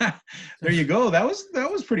 there you go. That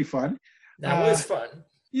was pretty fun. That was fun.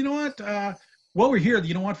 You know what? While we're here,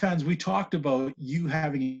 you know what, fans, we talked about you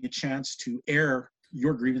having a chance to air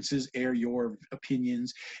your grievances, air your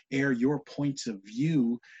opinions, air your points of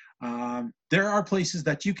view. There are places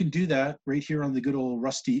that you can do that right here on the good old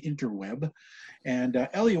rusty interweb. And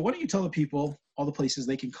Elliot, why don't you tell the people all the places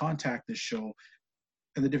they can contact this show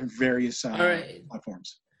and the different various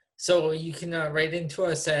platforms? So you can write into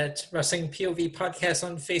us at Wrestling POV Podcast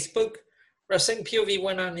on Facebook, Wrestling POV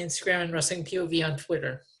 1 on Instagram, and Wrestling POV on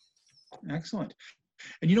Twitter. Excellent.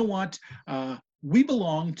 And you know what? We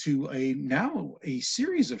belong to now a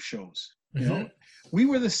series of shows. You know, we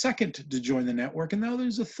were the second to join the network, and now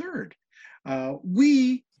there's a third.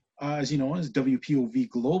 We, as you know, as WPOV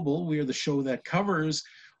Global, we are the show that covers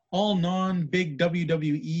all non-big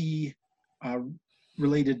WWE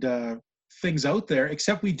related things out there,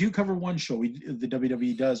 except we do cover one show. The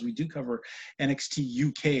WWE does. We do cover NXT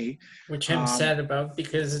UK, which I'm sad about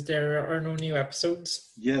because there are no new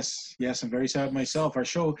episodes. Yes, I'm very sad myself. Our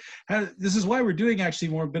show this is why we're doing actually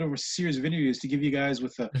more a bit of a series of interviews to give you guys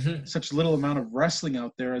with such little amount of wrestling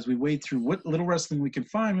out there as we wade through what little wrestling we can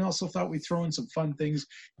find. We also thought we'd throw in some fun things,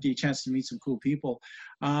 get you a chance to meet some cool people.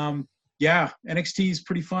 NXT is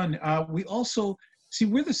pretty fun. We also see,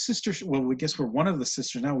 we're the sister. Well, we guess we're one of the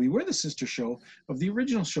sisters now. We were the sister show of the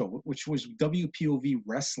original show, which was WPOV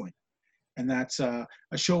Wrestling, and that's a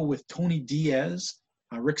show with Tony Diaz,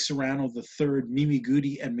 Rick Serrano III, Mimi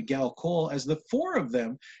Goody, and Miguel Cole, as the four of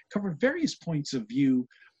them cover various points of view,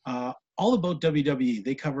 all about WWE.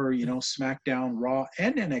 They cover, you know, SmackDown, Raw,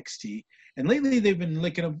 and NXT. And lately, they've been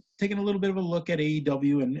taking a little bit of a look at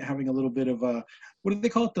AEW and having a little bit of a, what do they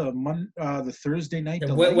call it? The Thursday night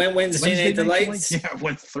delight? Wednesday night delights? Yeah,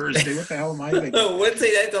 Thursday. What the hell am I thinking?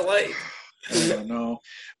 Wednesday night delight. I don't know.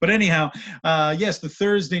 But anyhow, yes, the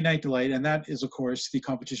Thursday night delight. And that is, of course, the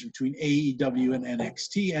competition between AEW and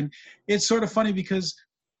NXT. And it's sort of funny because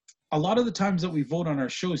a lot of the times that we vote on our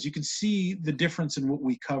shows, you can see the difference in what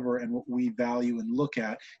we cover and what we value and look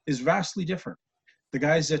at is vastly different. The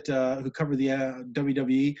guys that who cover the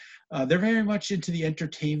WWE, they're very much into the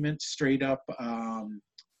entertainment, straight up. You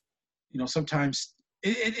know, sometimes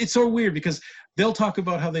it's so weird because they'll talk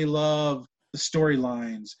about how they love the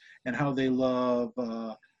storylines and how they love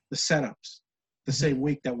the setups the same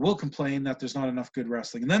week that we'll complain that there's not enough good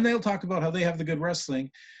wrestling. And then they'll talk about how they have the good wrestling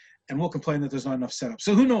and we'll complain that there's not enough setup.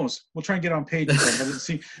 So who knows? We'll try and get on pages, but it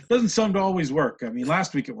doesn't seem to always work. I mean,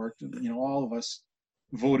 last week it worked. You know, all of us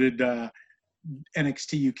voted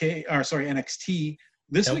NXT.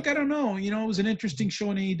 This week, I don't know. You know, it was an interesting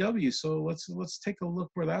show in AEW. So let's take a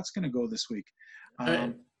look where that's going to go this week.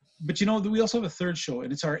 But you know, we also have a third show,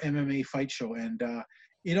 and it's our MMA fight show, and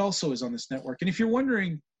it also is on this network. And if you're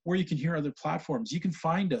wondering where you can hear other platforms, you can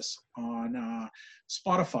find us on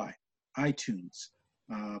Spotify, iTunes,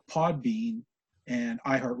 Podbean, and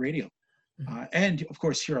iHeartRadio, and of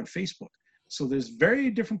course here on Facebook. So there's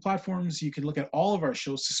very different platforms. You can look at all of our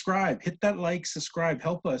shows. Subscribe, hit that like, subscribe,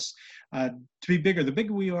 help us to be bigger. The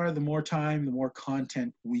bigger we are, the more time, the more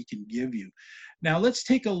content we can give you. Now let's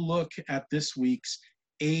take a look at this week's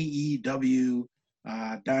AEW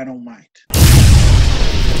Dynamite.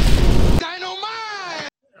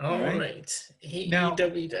 All right.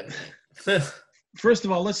 AEW Dynamite. First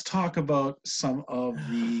of all, let's talk about some of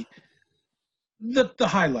the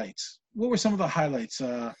highlights. What were some of the highlights?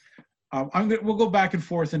 We'll go back and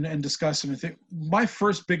forth and discuss them. I think my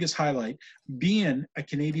first biggest highlight, being a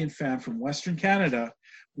Canadian fan from Western Canada,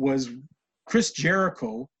 was Chris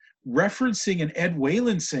Jericho referencing an Ed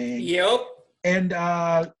Whalen saying, "Yep," and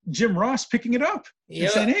Jim Ross picking it up and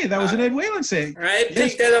saying, "Hey, that was an Ed Whalen saying." I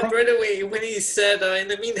picked that up right away when he said, "In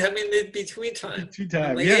the meantime, in between time."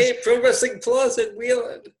 Like, yes. Hey, Pro Wrestling Plus and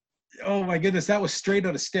Whalen. Oh my goodness, that was straight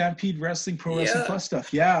out of Stampede Wrestling, Pro Wrestling Plus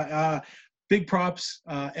stuff. Yeah. Big props.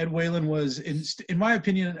 Ed Whalen was, in my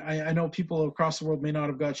opinion, I know people across the world may not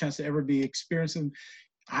have got a chance to ever be experiencing.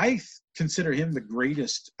 I consider him the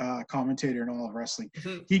greatest commentator in all of wrestling.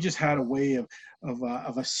 He just had a way of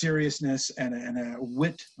a seriousness and a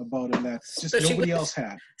wit about him that just nobody else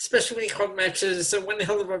had. Especially when he called matches, one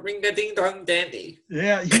hell of a ring-a-ding-dong dandy.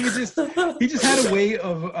 Yeah, he just had a way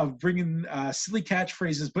of bringing silly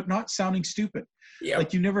catchphrases, but not sounding stupid. Yep.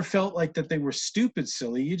 Like you never felt like that they were stupid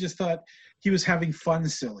silly. You just thought he was having fun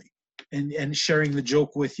silly and sharing the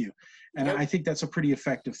joke with you. And I think that's a pretty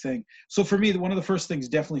effective thing. So for me, one of the first things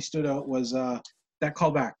definitely stood out was that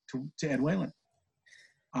callback to Ed Whalen.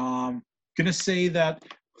 Gonna say that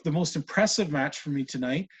the most impressive match for me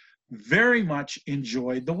tonight, very much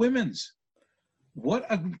enjoyed the women's. What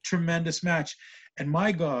a tremendous match. And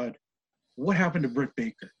my God, what happened to Britt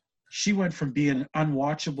Baker? She went from being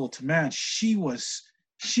unwatchable to, man, she was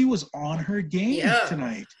on her game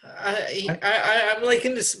tonight. I'm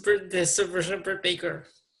liking this version of Britt Baker.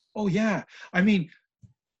 Oh, yeah. I mean,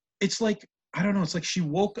 it's like, I don't know, it's like she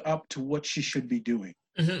woke up to what she should be doing.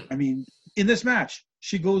 Mm-hmm. I mean, in this match,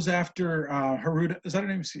 she goes after Haruta. Is that her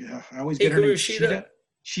name? I always get her name. Shida.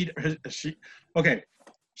 Okay.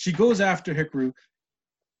 She goes after Hikaru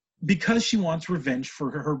because she wants revenge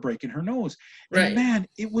for her breaking her nose. Right. And man,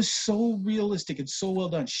 it was so realistic and so well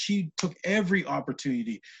done. She took every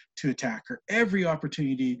opportunity to attack her, every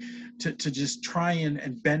opportunity to just try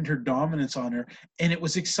and bend her dominance on her. And it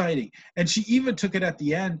was exciting. And she even took it at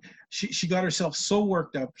the end. She got herself so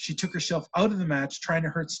worked up. She took herself out of the match trying to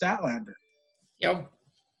hurt Statlander. Yep.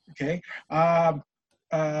 Okay.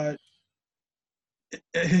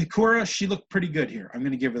 Hikura, she looked pretty good here. I'm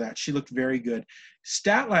going to give her that. She looked very good.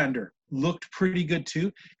 Statlander looked pretty good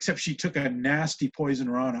too, except she took a nasty poison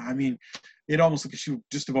rana. I mean, it almost looked like she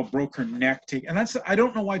just about broke her neck. And I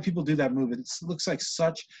don't know why people do that move. It looks like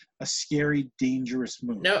such a scary, dangerous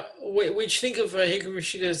move. Now, what do you think of Hikaru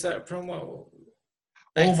Shida's promo?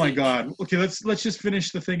 Oh my God. Okay, let's just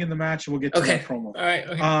finish the thing in the match and we'll get to that promo. All right.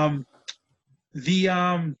 Okay.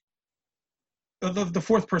 The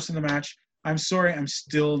fourth person in the match, I'm sorry, I'm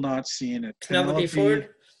still not seeing it. Penelope Ford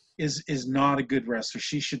is not a good wrestler.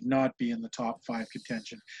 She should not be in the top 5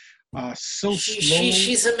 contention. Slow.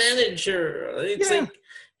 She's a manager. It's like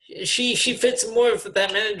she fits more for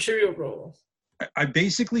that managerial role. I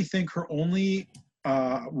basically think her only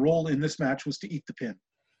role in this match was to eat the pin.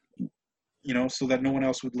 So that no one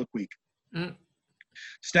else would look weak. Mm.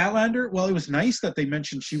 Statlander, well, it was nice that they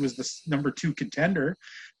mentioned she was the number 2 contender.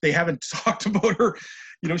 They haven't talked about her.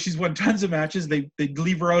 She's won tons of matches. They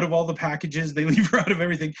leave her out of all the packages. They leave her out of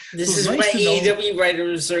everything. This is why AEW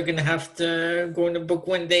writers are going to have to go in the book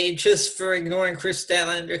one day just for ignoring Chris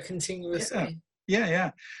Statlander continuously.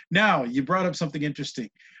 Yeah. Now, you brought up something interesting.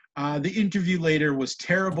 The interview later was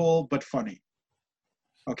terrible but funny.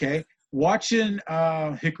 Okay? Watching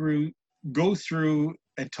Hikaru go through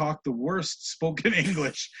and talk the worst spoken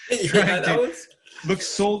English. She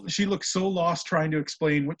looked so lost trying to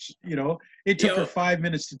explain which, it took her 5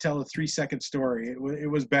 minutes to tell a 3-second story.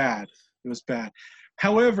 It was bad. It was bad.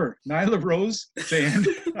 However, Nyla Rose saying,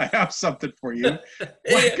 I have something for you.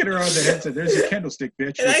 Whacking her on the head, said, there's your candlestick,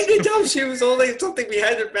 bitch. And I could tell she was holding something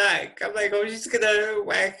behind her back. I'm like, she's going to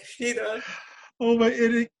whack Shida. Oh, but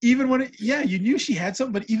even when you knew she had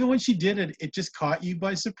something, but even when she did it, it just caught you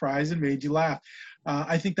by surprise and made you laugh.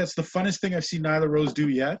 I think that's the funnest thing I've seen Nyla Rose do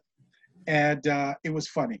yet. And it was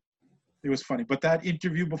funny. It was funny. But that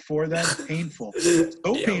interview before that, painful.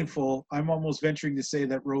 So painful, I'm almost venturing to say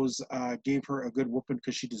that Rose gave her a good whooping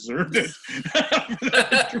because she deserved it.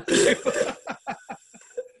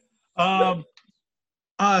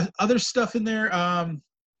 Other stuff in there,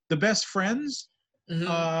 the best friends.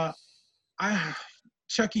 Mm-hmm.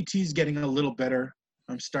 Chucky T's getting a little better.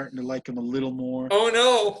 I'm starting to like him a little more. Oh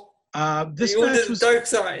no! This match was dark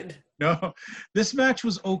side. No, this match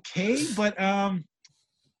was okay, but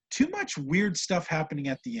too much weird stuff happening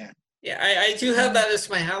at the end. Yeah, I do have that as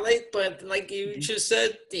my highlight, but like you just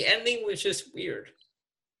said, the ending was just weird.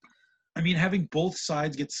 I mean, having both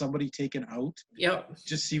sides get somebody taken out,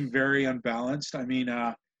 just seemed very unbalanced. I mean,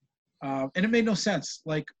 and it made no sense.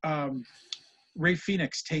 Like Ray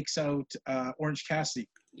Phoenix takes out Orange Cassidy.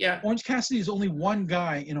 Yeah, Orange Cassidy is only one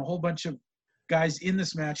guy in a whole bunch of guys in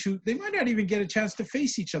this match who they might not even get a chance to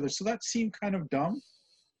face each other. So that seemed kind of dumb.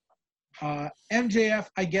 MJF,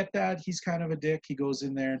 I get that. He's kind of a dick. He goes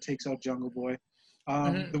in there and takes out Jungle Boy.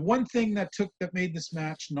 The one thing that made this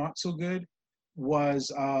match not so good was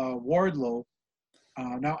Wardlow.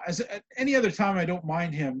 Now, as any other time, I don't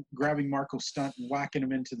mind him grabbing Marco Stunt and whacking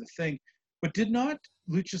him into the thing. But did not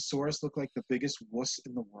Luchasaurus look like the biggest wuss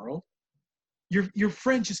in the world? Your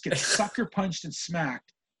friend just gets sucker punched and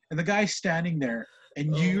smacked, and the guy's standing there,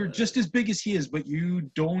 and you're just as big as he is, but you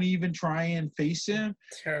don't even try and face him.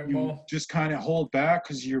 Terrible. You just kind of hold back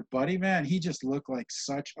because your buddy, man, he just looked like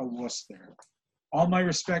such a wuss there. All my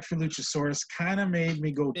respect for Luchasaurus kind of made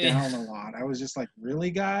me go down a lot. I was just like,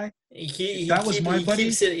 really, guy? He keeps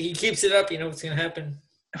it up. You know what's going to happen.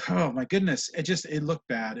 Oh, my goodness. It looked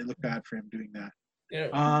bad. It looked bad for him doing that.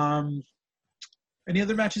 Yeah. Any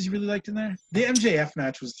other matches you really liked in there? The MJF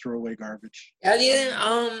match was throwaway garbage. Okay,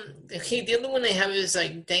 the other one I have is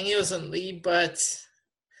like Daniels and Lee, but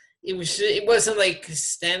it wasn't like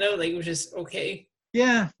standout. Like it was just okay.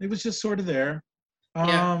 Yeah, it was just sort of there.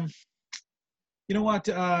 You know what?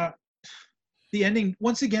 The ending,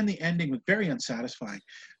 once again, the ending was very unsatisfying.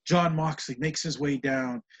 Jon Moxley makes his way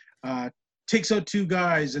down, takes out 2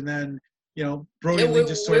 guys, and then, Brody Lee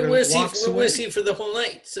just sort of walks away. Where was he for the whole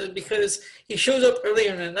night? So because he shows up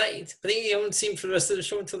earlier in the night, but he didn't see him for the rest of the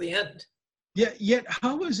show until the end. Yeah, yet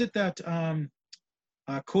how is it that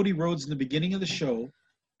Cody Rhodes in the beginning of the show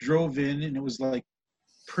drove in and it was like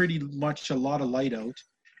pretty much a lot of light out,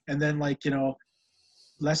 and then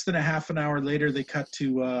less than a half an hour later they cut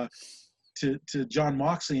to Jon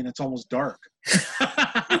Moxley and it's almost dark.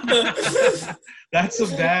 That's some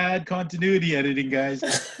bad continuity editing, guys.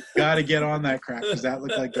 Got to get on that crap because that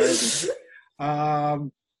looked like garbage.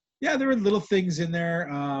 Yeah, there were little things in there.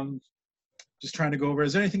 Just trying to go over.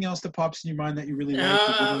 Is there anything else that pops in your mind that you really liked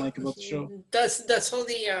or didn't like about the show? That's all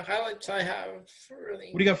the highlights I have.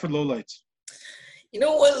 Really. What do you got for lowlights? You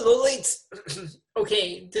know what, lowlights?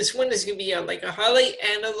 Okay, this one is gonna be a highlight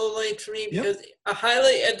and a lowlight for me because a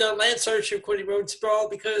highlight at the Lance Archer Cody Rhodes brawl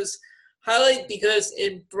because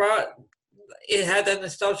it had that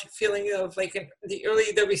nostalgic feeling of the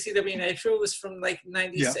early WCW Nitros from '96.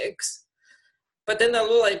 Yeah. But then the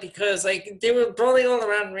lowlight because they were brawling all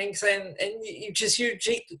around rings and you just hear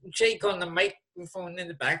Jake on the microphone in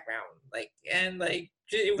the background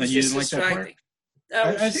it was just distracting.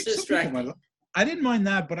 That was just distracting. I didn't mind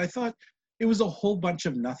that, but I thought it was a whole bunch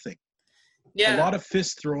of nothing. Yeah. A lot of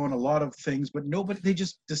fist throwing, a lot of things, but they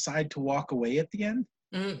just decide to walk away at the end.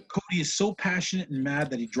 Mm-hmm. Cody is so passionate and mad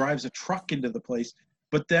that he drives a truck into the place,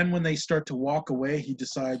 but then when they start to walk away, he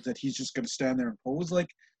decides that he's just going to stand there and pose.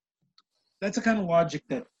 That's the kind of logic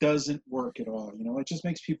that doesn't work at all. It just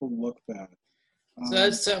makes people look bad. So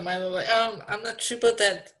that's my lowlight. I'm not sure about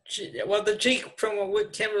that. Well, the Jake promo, we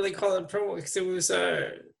can't really call it a promo because it was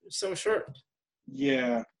so short.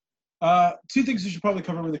 Yeah. 2 things we should probably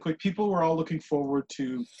cover really quick. People were all looking forward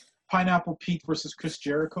to Pineapple Pete versus Chris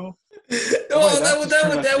Jericho.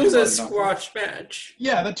 That was a squash match.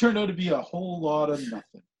 Yeah, that turned out to be a whole lot of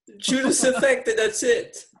nothing. Judas affected, that's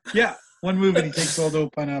it. Yeah, one move and he takes all the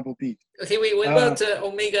Pineapple Pete. Okay, wait, what about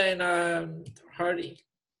Omega and Hardy?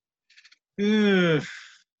 Now,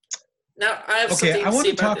 I have something to say about I want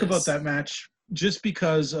to talk about that match just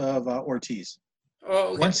because of Ortiz. Oh,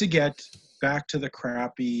 okay. Once again, back to the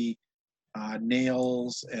crappy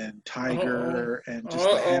Nails and Tiger and just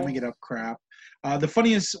the hamming it up crap. One of the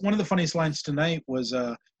funniest lines tonight was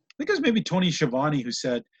I think it was maybe Tony Schiavone who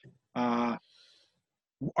said, I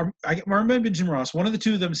remember Jim Ross. One of the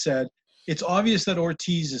 2 of them said, "It's obvious that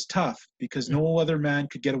Ortiz is tough because no other man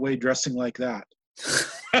could get away dressing like that."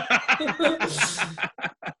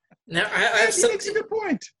 Now he makes a good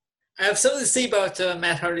point. I have something to say about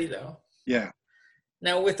Matt Hardy though. Yeah.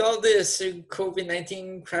 Now, with all this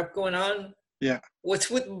COVID-19 crap going on, what's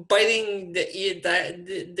with biting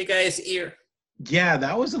the guy's ear? Yeah,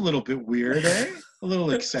 that was a little bit weird, eh? A little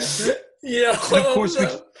excessive. Yeah. And of course,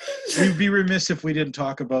 we'd be remiss if we didn't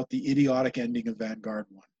talk about the idiotic ending of Vanguard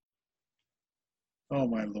 1. Oh,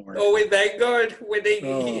 my Lord. Oh, with Vanguard? When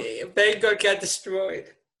Vanguard got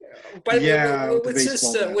destroyed. But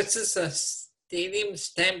what's this Stadium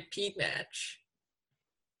Stampede match?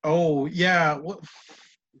 Oh, yeah.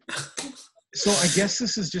 So I guess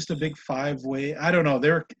this is just a big 5-way. I don't know.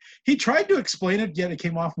 He tried to explain it, yet it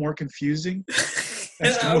came off more confusing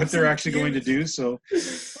as to what they're actually going to do. So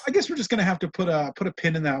I guess we're just going to have to put a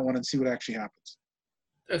pin in that one and see what actually happens.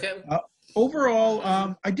 Okay.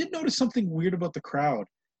 Overall, I did notice something weird about the crowd.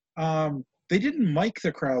 They didn't mic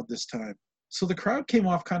the crowd this time. So the crowd came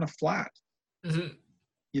off kind of flat. Mm-hmm.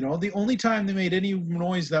 The only time they made any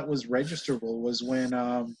noise that was registerable was when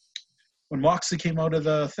Moxley came out of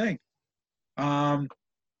the thing.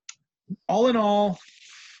 All in all,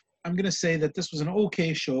 I'm going to say that this was an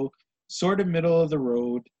okay show, sort of middle of the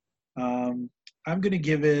road. I'm going to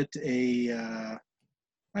give it a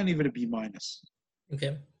B-.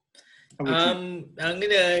 Okay. I'm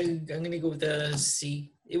gonna go with a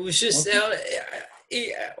C. It was just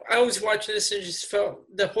I was watching this and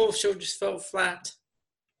the whole show just felt flat.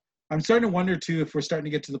 I'm starting to wonder too if we're starting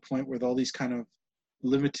to get to the point where all these kind of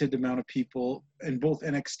limited amount of people in both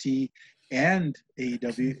NXT and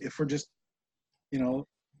AEW, if we're just,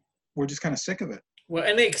 we're just kind of sick of it. Well,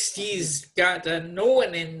 NXT's got no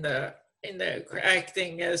one in the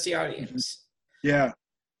acting as the audience. Yeah.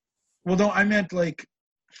 Well, no, I meant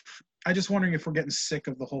I just wondering if we're getting sick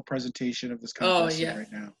of the whole presentation of this kind of wrestling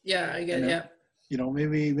right now. Yeah, I get it. Yeah.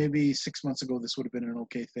 Maybe 6 months ago this would have been an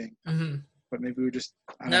okay thing. Mm-hmm. But maybe we're just.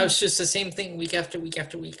 Now it's just the same thing week after week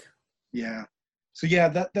after week. Yeah. So yeah,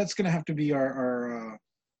 that's going to have to be our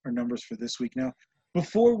numbers for this week. Now,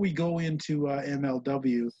 before we go into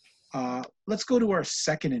MLW, let's go to our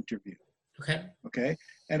second interview. Okay. Okay.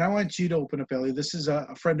 And I want you to open up, Ellie. This is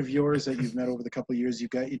a friend of yours that you've met over the couple of years. You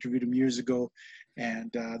interviewed him years ago,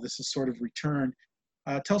 and this is sort of return.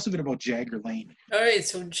 Tell us a bit about Jagger Lane. All right,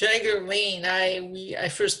 so Jagger Lane, I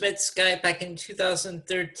first met this guy back in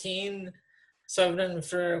 2013, so I've known him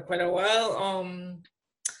for quite a while.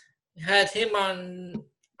 Had him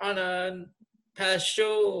on a past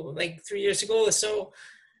show like 3 years ago. So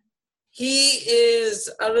he is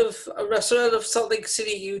a wrestler out of Salt Lake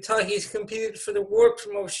City, Utah. He's competed for the War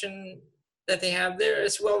promotion that they have there,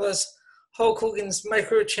 as well as Hulk Hogan's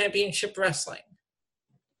Micro Championship Wrestling.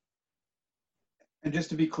 And just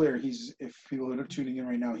to be clear, if people are tuning in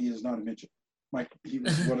right now, he is not a midget. He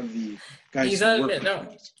was one of the guys. He's not a midget, no.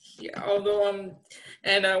 Yeah, although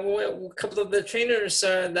and a couple of the trainers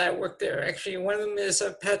that work there, actually, one of them is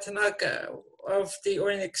Pat Tanaka of the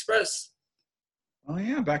Orient Express. Oh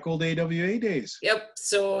yeah, back old AWA days. Yep.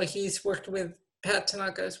 So he's worked with Pat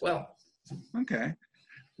Tanaka as well. Okay.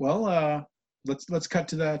 Well, let's cut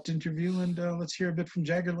to that interview and let's hear a bit from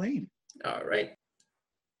Jagger Lane. All right.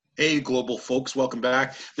 Hey, global folks, welcome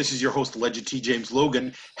back. This is your host, Legend T. James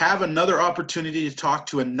Logan. Have another opportunity to talk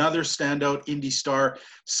to another standout indie star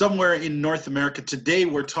somewhere in North America. Today,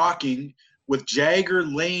 we're talking with Jagger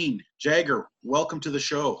Lane. Jagger, welcome to the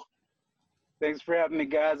show. Thanks for having me,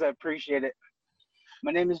 guys. I appreciate it.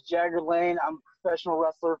 My name is Jagger Lane. I'm a professional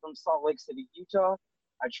wrestler from Salt Lake City, Utah.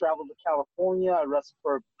 I traveled to California. I wrestled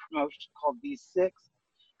for a promotion called V6.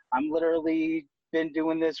 I'm literally been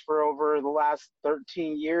doing this for over the last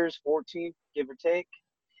 13 years, 14, give or take,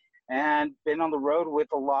 and been on the road with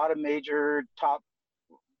a lot of major top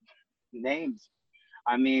names.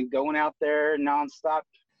 I mean, going out there nonstop.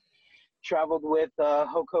 Traveled with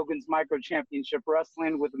Hulk Hogan's Micro Championship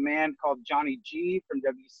Wrestling with a man called Johnny G from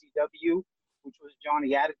WCW, which was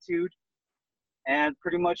Johnny Attitude, and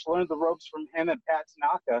pretty much learned the ropes from him and Pat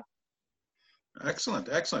Tanaka. Excellent,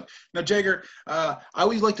 excellent. Now, Jagger, I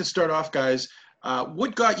always like to start off, guys.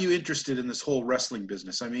 What got you interested in this whole wrestling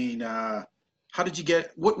business? I mean, how did you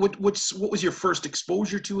get? What was your first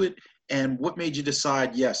exposure to it, and what made you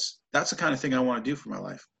decide, yes, that's the kind of thing I want to do for my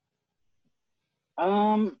life?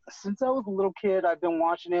 Since I was a little kid, I've been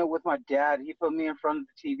watching it with my dad. He put me in front of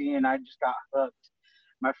the TV, and I just got hooked.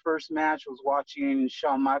 My first match was watching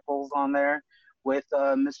Shawn Michaels on there with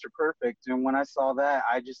Mr. Perfect, and when I saw that,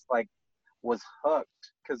 I just was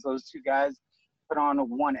hooked because those two guys put on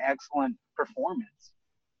one excellent performance.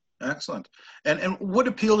 Excellent. And what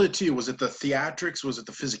appealed to you? Was it the theatrics? Was it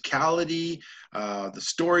the physicality? The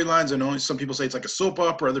storylines? I know some people say it's like a soap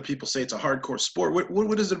opera. Other people say it's a hardcore sport.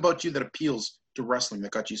 What is it about you that appeals to wrestling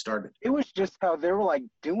that got you started? It was just how they were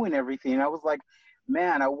doing everything. I was like,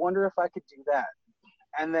 man, I wonder if I could do that.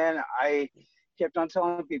 And then I kept on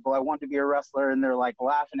telling people I want to be a wrestler, and they're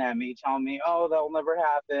laughing at me, telling me, oh, that will never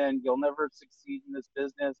happen. You'll never succeed in this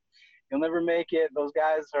business. You'll never make it. Those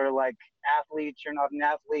guys are athletes. You're not an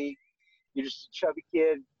athlete. You're just a chubby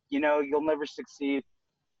kid. You'll never succeed.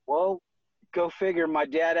 Well, go figure. My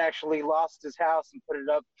dad actually lost his house and put it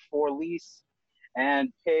up for lease and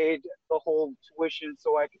paid the whole tuition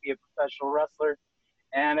so I could be a professional wrestler.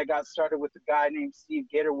 And I got started with a guy named Steve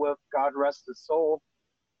Gatorwolf, God rest his soul.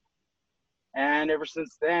 And ever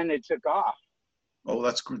since then, it took off. Oh,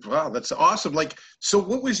 that's good. Wow, that's awesome. So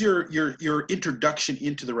what was your introduction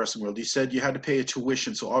into the wrestling world? You said you had to pay a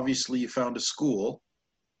tuition, so obviously you found a school.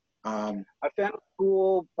 I found a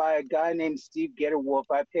school by a guy named Steve Gatorwolf.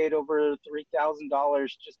 I paid over $3,000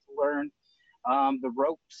 just to learn the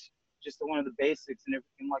ropes, just to learn the basics and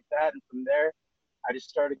everything like that. And from there, I just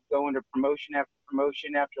started going to promotion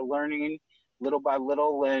after learning little by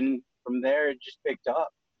little, and from there it just picked up.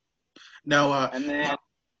 Now, and then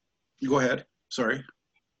go ahead. Sorry.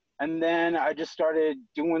 And then I just started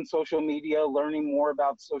doing social media, learning more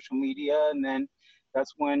about social media. And then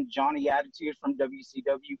that's when Johnny Attitude from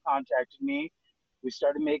WCW contacted me. We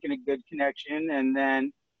started making a good connection. And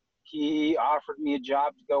then he offered me a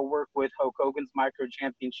job to go work with Hulk Hogan's Micro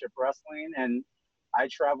Championship Wrestling. And I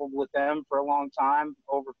traveled with them for a long time,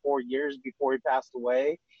 over 4 years before he passed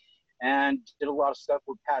away, and did a lot of stuff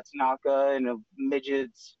with Pat Tanaka and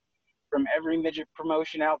midgets from every midget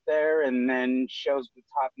promotion out there, and then shows with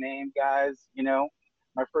top name guys.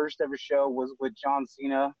 My first ever show was with John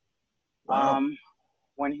Cena. Wow.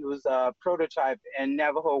 When he was a Prototype and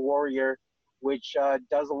Navajo Warrior, which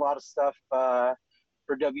does a lot of stuff for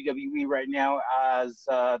WWE right now as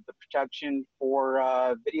the protection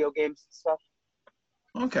for video games and stuff.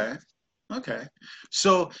 Okay.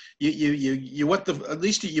 So you went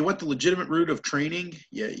you went the legitimate route of training.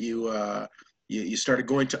 You started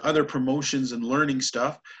going to other promotions and learning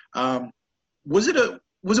stuff. Was it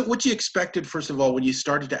was it what you expected, first of all, when you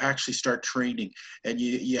started to actually start training and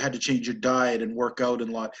you had to change your diet and work out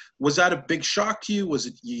and a lot? Was that a big shock to you? Was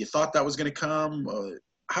it, you thought that was going to come?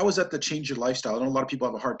 How was that to change your lifestyle? I know a lot of people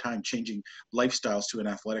have a hard time changing lifestyles to an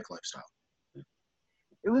athletic lifestyle.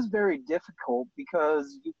 It was very difficult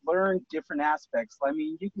because you learn different aspects. I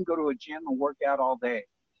mean, you can go to a gym and work out all day,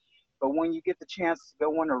 but when you get the chance to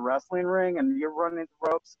go in a wrestling ring and you're running the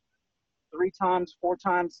ropes 3 times, 4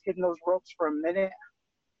 times, hitting those ropes for a minute,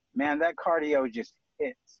 man, that cardio just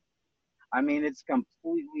hits. I mean, it's a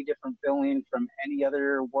completely different feeling from any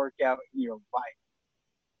other workout in your life.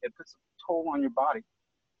 It puts a toll on your body.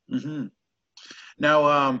 Mm-hmm.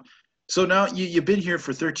 Now, so now you've been here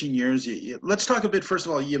for 13 years. Let's talk a bit, first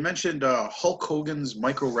of all, you mentioned Hulk Hogan's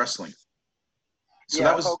Micro Wrestling. So yeah,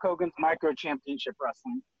 that was Hulk Hogan's Micro Championship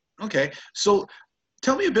Wrestling. Okay. So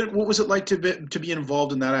tell me a bit, what was it like to be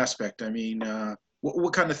involved in that aspect? I mean,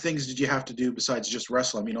 what kind of things did you have to do besides just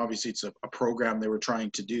wrestle? I mean, obviously it's a program they were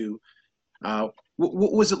trying to do. What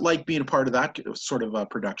was it like being a part of that sort of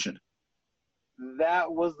production?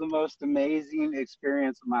 That was the most amazing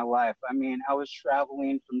experience of my life. I mean, I was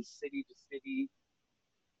traveling from city to city,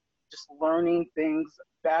 just learning things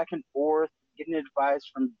back and forth, getting advice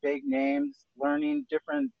from big names, learning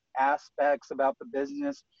different aspects about the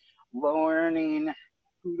business, learning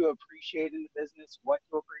who to appreciate in the business, what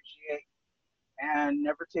to appreciate, and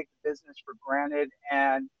never take the business for granted.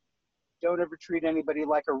 And don't ever treat anybody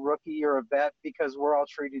like a rookie or a vet, because we're all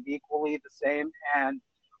treated equally the same. And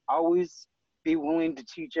always be willing to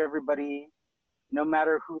teach everybody, no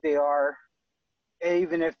matter who they are,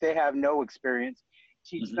 even if they have no experience.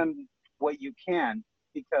 Teach them what you can,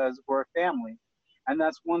 because we're a family. And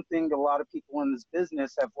that's one thing a lot of people in this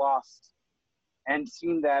business have lost and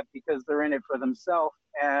seen, that because they're in it for themselves.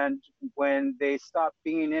 And when they stop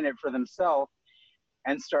being in it for themselves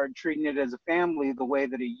and start treating it as a family the way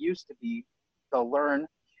that it used to be, they'll learn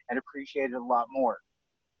and appreciate it a lot more.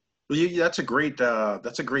 Well, that's a great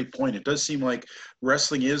point. It does seem like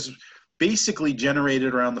wrestling is basically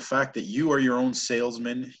generated around the fact that you are your own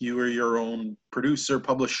salesman, you are your own producer,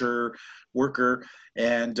 publisher, worker,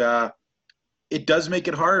 and it does make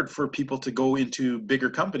it hard for people to go into bigger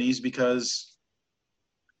companies, because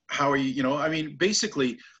how are you, you know, I mean,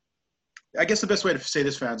 basically, I guess the best way to say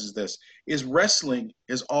this, fans, is wrestling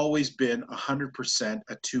has always been 100%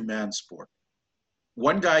 a two-man sport.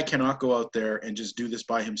 One guy cannot go out there and just do this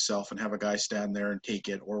by himself and have a guy stand there and take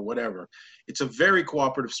it or whatever. It's a very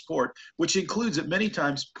cooperative sport, which includes at many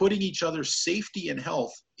times putting each other's safety and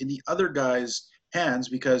health in the other guy's hands,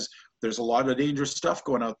 because there's a lot of dangerous stuff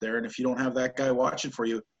going out there. And if you don't have that guy watching for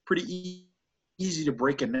you, pretty easy to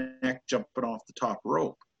break a neck jumping off the top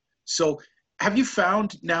rope. So have you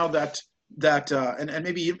found now that and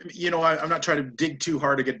maybe, you know, I'm not trying to dig too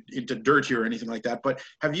hard to get into dirt here or anything like that, but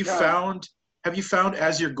have you found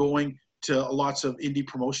as you're going to lots of indie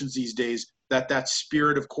promotions these days that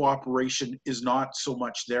spirit of cooperation is not so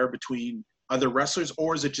much there between other wrestlers,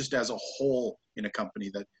 or is it just as a whole in a company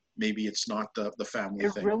that maybe it's not the family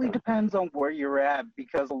thing? It really depends on where you're at,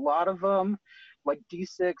 because a lot of them, like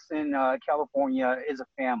D6 in California, is a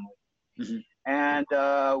family. Mm-hmm. And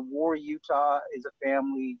War Utah is a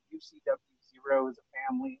family. UCW0 is a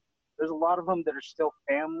family. There's a lot of them that are still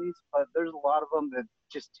families, but there's a lot of them that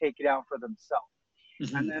just take it out for themselves.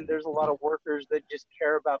 Mm-hmm. And then there's a lot of workers that just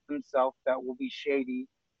care about themselves, that will be shady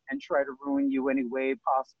and try to ruin you any way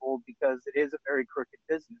possible, because it is a very crooked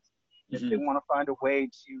business. Mm-hmm. If they want to find a way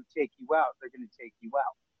to take you out, they're going to take you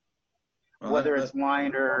out. Whether it's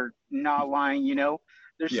lying or not lying, you know.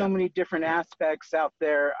 There's so many different aspects out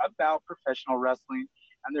there about professional wrestling,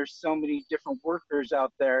 and there's so many different workers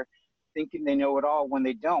out there thinking they know it all when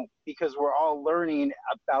they don't, because we're all learning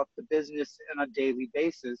about the business on a daily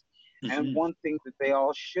basis. Mm-hmm. And one thing that they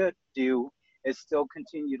all should do is still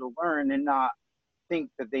continue to learn and not think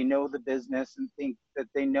that they know the business and think that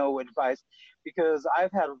they know advice, because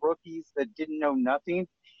I've had rookies that didn't know nothing,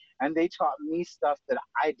 and they taught me stuff that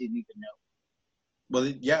I didn't even know. Well,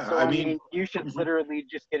 yeah, so, I mean, you should literally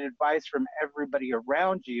just get advice from everybody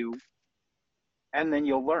around you, and then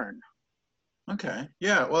you'll learn. Okay.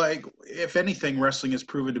 Yeah. Well, if anything, wrestling has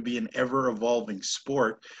proven to be an ever-evolving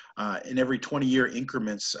sport. In every 20-year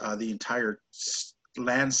increments, the entire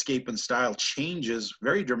landscape and style changes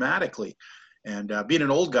very dramatically. And being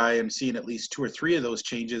an old guy and seeing at least 2 or 3 of those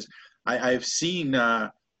changes, I've seen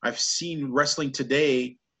wrestling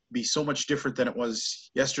today be so much different than it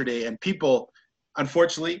was yesterday. And people,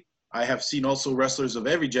 unfortunately, I have seen also wrestlers of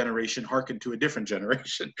every generation hearken to a different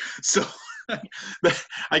generation. So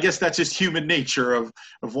I guess that's just human nature of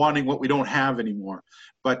wanting what we don't have anymore.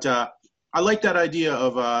 But I like that idea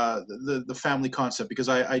of the family concept, because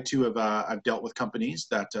I too have I've dealt with companies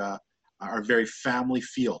that are very family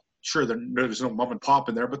feel. Sure, there's no mom and pop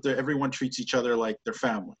in there, but everyone treats each other like their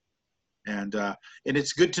family, and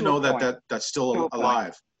it's good to know that's still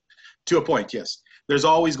alive. To a point, yes. There's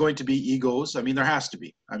always going to be egos. I mean, there has to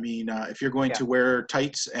be. I mean, if you're going to wear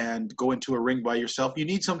tights and go into a ring by yourself, you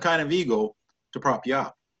need some kind of ego to prop you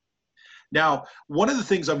up. Now, one of the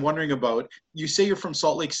things I'm wondering about, you say you're from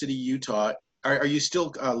Salt Lake City, Utah. Are you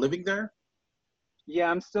still living there? Yeah,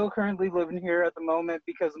 I'm still currently living here at the moment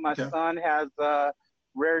because my son has a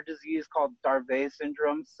rare disease called Dravet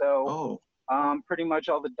syndrome. So pretty much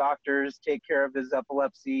all the doctors take care of his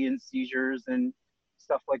epilepsy and seizures and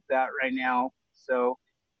stuff like that right now. So,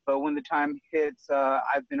 but when the time hits,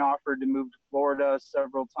 I've been offered to move to Florida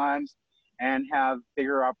several times and have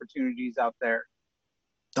bigger opportunities out there.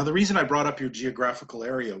 Now, the reason I brought up your geographical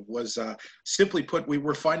area was, simply put, we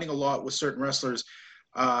were finding a lot with certain wrestlers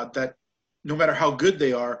that no matter how good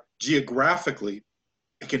they are, geographically,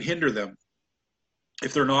 it can hinder them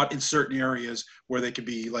if they're not in certain areas where they could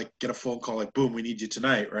be like, get a phone call like, boom, we need you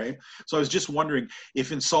tonight, right? So I was just wondering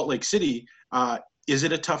if in Salt Lake City, is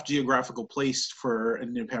it a tough geographical place for an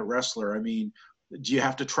independent wrestler? I mean, do you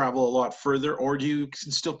have to travel a lot further, or do you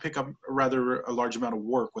can still pick up a large amount of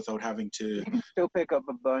work without having to? You can still pick up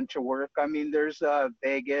a bunch of work. I mean, there's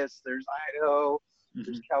Vegas, there's Idaho,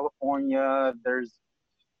 there's California, there's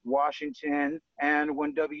Washington, and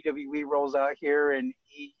when WWE rolls out here and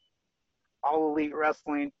All Elite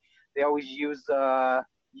Wrestling, they always use UCW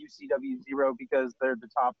 0 because they're the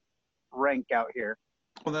top rank out here.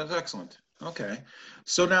 Well, that's excellent. Okay.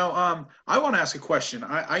 So now I want to ask a question.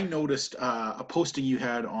 I noticed a posting you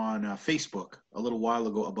had on Facebook a little while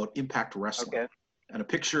ago about Impact Wrestling, and a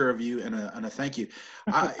picture of you and a thank you.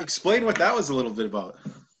 Explain what that was a little bit about.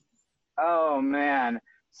 Oh, man.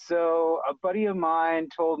 So a buddy of mine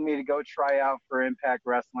told me to go try out for Impact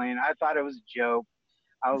Wrestling. I thought it was a joke.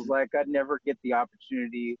 I was like, I'd never get the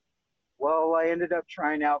opportunity. Well, I ended up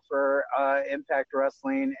trying out for Impact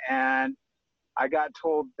Wrestling, and I got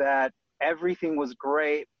told that everything was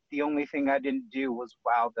great. The only thing I didn't do was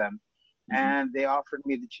wow them. And they offered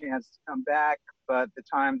me the chance to come back. But the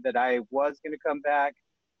time that I was going to come back,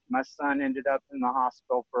 my son ended up in the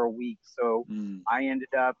hospital for a week. So I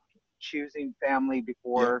ended up choosing family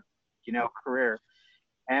before, career.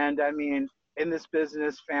 And I mean, in this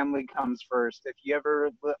business, family comes first. If you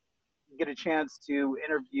ever get a chance to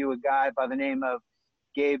interview a guy by the name of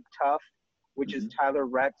Gabe Tuff, which is Tyler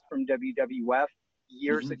Rex from WWF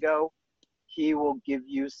years ago, he will give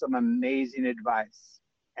you some amazing advice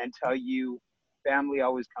and tell you family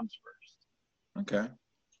always comes first. Okay.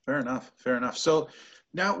 Fair enough. Fair enough. So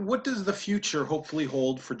now what does the future hopefully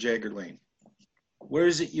hold for Jagger Lane? Where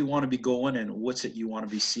is it you want to be going, and what's it you want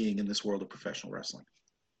to be seeing in this world of professional wrestling?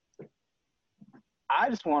 I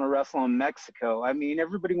just want to wrestle in Mexico. I mean,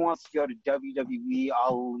 everybody wants to go to WWE,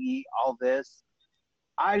 All Elite, all this.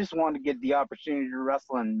 I just want to get the opportunity to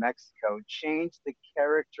wrestle in Mexico, change the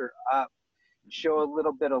character up, show a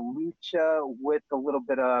little bit of lucha with a little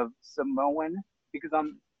bit of Samoan, because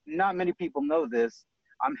not many people know this.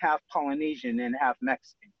 I'm half Polynesian and half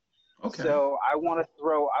Mexican. Okay. So I want to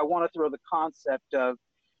throw the concept of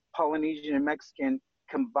Polynesian and Mexican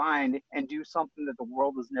combined and do something that the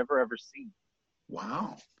world has never ever seen.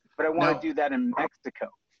 Wow. But I want to do that in Mexico.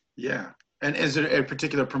 Yeah. And is there a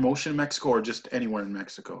particular promotion in Mexico, or just anywhere in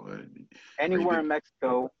Mexico? Anywhere in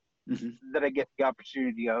Mexico that I get the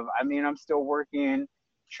opportunity of. I mean, I'm still working,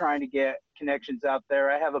 trying to get connections out there.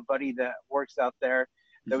 I have a buddy that works out there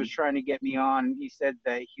that was trying to get me on. He said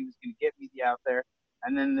that he was going to get me out there.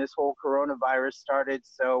 And then this whole coronavirus started,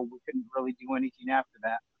 so we couldn't really do anything after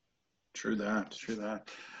that. True that.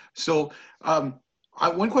 So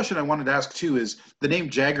one question I wanted to ask, too, is the name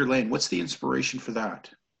Jagger Lane. What's the inspiration for that?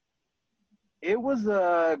 It was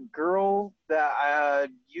a girl that I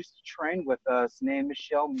used to train with us named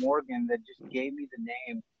Michelle Morgan that just gave me the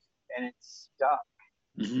name, and it stuck.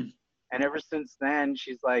 And ever since then,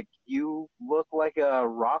 she's like, you look like a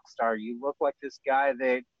rock star. You look like this guy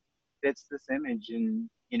that fits this image, and,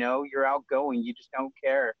 you're outgoing. You just don't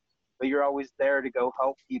care. But you're always there to go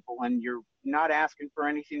help people, and you're not asking for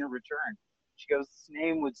anything in return. She goes, this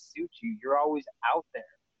name would suit you. You're always out there.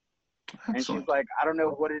 Excellent. And she's like, I don't know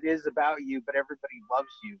what it is about you, but everybody loves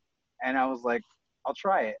you. And I was like, I'll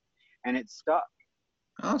try it. And it stuck.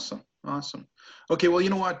 Awesome. Okay, well, you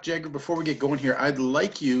know what, Jagger, before we get going here, I'd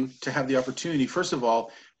like you to have the opportunity, first of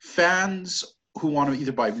all, fans who want to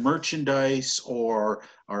either buy merchandise or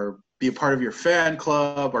be a part of your fan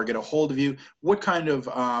club or get a hold of you, what kind of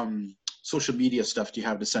social media stuff do you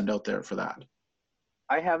have to send out there for that?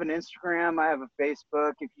 I have an Instagram. I have a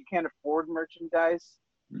Facebook. If you can't afford merchandise,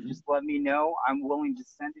 just let me know. I'm willing to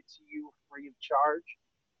send it to you free of charge.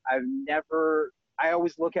 I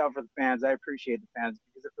always look out for the fans. I appreciate the fans,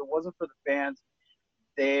 because if it wasn't for the fans,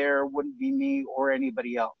 there wouldn't be me or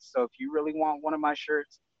anybody else. So if you really want one of my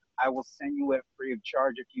shirts, I will send you it free of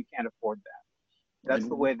charge if you can't afford that. That's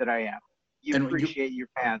the way that I am. You appreciate your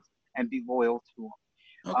fans and be loyal to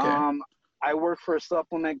them. Okay. I work for a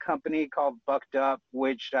supplement company called Bucked Up,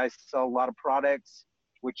 which I sell a lot of products,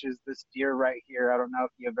 which is this deer right here. I don't know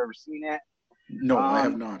if you've ever seen it. No, I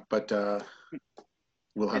have not, but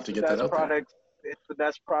we'll have to get that out there. It's the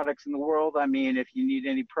best products in the world. I mean, if you need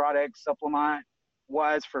any products,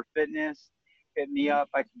 supplement-wise for fitness, hit me up.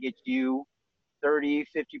 I can get you 30,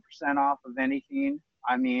 50% off of anything.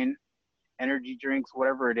 I mean, energy drinks,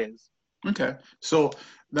 whatever it is. Okay. So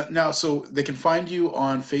now, so they can find you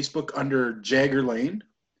on Facebook under Jagger Lane.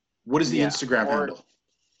 What is the Instagram handle?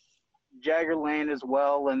 Jagger Lane as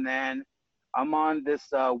well. And then I'm on this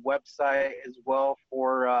website as well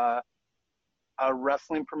for a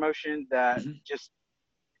wrestling promotion that just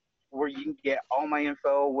where you can get all my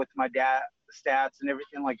info with my dad, the stats and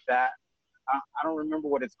everything like that. I don't remember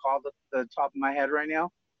what it's called at the top of my head right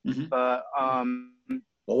now, but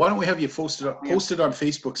well, why don't we have you posted on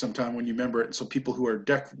Facebook sometime when you remember it, so people who are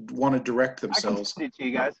want to direct themselves. I can send it to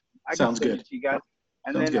you guys. Sounds good. It to you guys.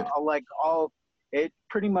 And Sounds then good. It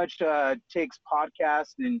pretty much takes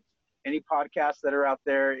podcasts and any podcasts that are out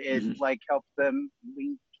there. It helps them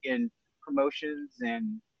link in promotions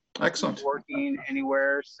and excellent working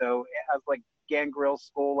anywhere. So it has like Gangrel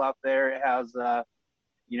School out there. It has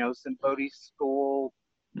Symbodi School.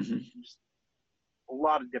 Just a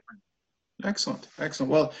lot of different. Excellent.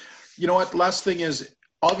 Well, you know what? Last thing is,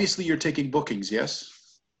 obviously you're taking bookings, yes?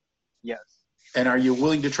 Yes. And are you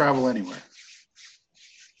willing to travel anywhere?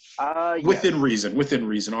 Yes. Within reason.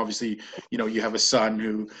 Obviously, you have a son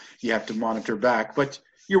who you have to monitor back, but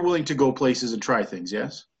you're willing to go places and try things,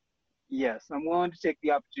 yes? Yes, I'm willing to take the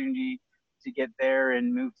opportunity to get there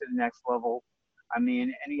and move to the next level. I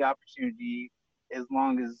mean, any opportunity, as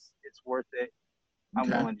long as it's worth it, I'm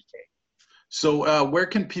willing to take. So where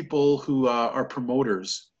can people who are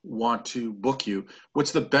promoters want to book you?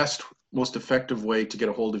 What's the best, most effective way to get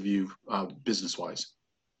a hold of you business-wise?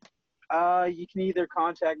 You can either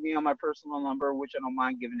contact me on my personal number, which I don't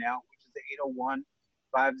mind giving out, which is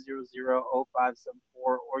 801-500-0574,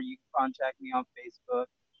 or you can contact me on Facebook,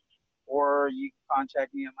 or you can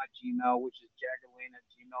contact me on my Gmail, which is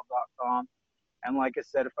jaggerlane@gmail.com. And like I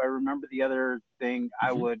said, if I remember the other thing,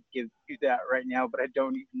 I would give you that right now, but I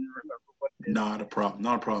don't even remember what it is. Not a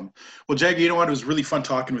problem. Well, Jagger, you know what? It was really fun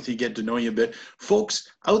talking with you, getting to know you a bit. Folks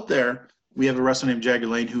out there, we have a wrestler named Jagger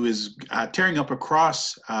Lane who is tearing up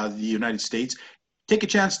across the United States. Take a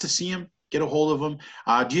chance to see him, get a hold of him.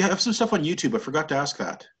 Do you have some stuff on YouTube? I forgot to ask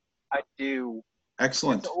that. I do.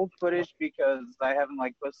 Excellent. It's old footage because I haven't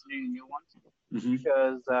posted any new ones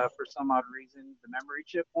because for some odd reason the memory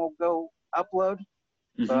chip won't go upload.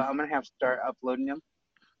 But I'm gonna have to start uploading them.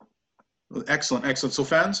 Excellent. So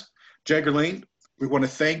fans, Jagger Lane, we want to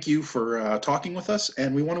thank you for talking with us,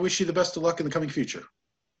 and we want to wish you the best of luck in the coming future.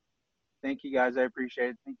 Thank you guys. I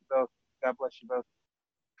appreciate it. Thank you both. God bless you both.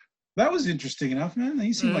 That was interesting enough, man.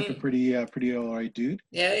 He seemed like a pretty all right dude.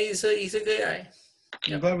 Yeah, he's a good guy.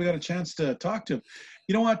 I'm glad we got a chance to talk to him.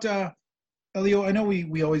 You know what, Elio, I know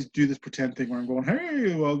we always do this pretend thing where I'm going,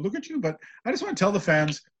 hey, well, look at you. But I just want to tell the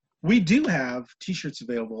fans, we do have T-shirts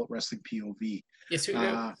available at Wrestling POV. Yes, we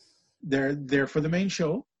do. They're for the main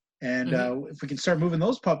show. And if we can start moving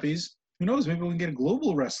those puppies, who knows, maybe we can get a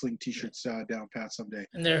global wrestling T-shirts down pat someday.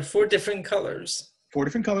 And there are 4 different colors. 4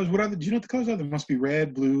 different colors. What are do you know what the colors are? There must be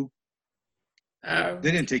red, blue. They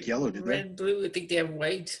didn't take yellow, did they? Red, blue. I think they have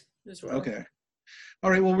white as well. Okay.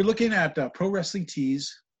 All right. Well, we're looking at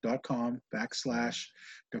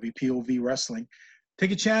prowrestlingtees.com/WPOV wrestling.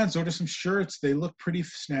 Take a chance. Order some shirts. They look pretty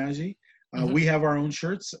snazzy. We have our own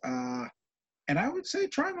shirts. And I would say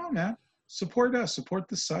try them on, man. Support us. Support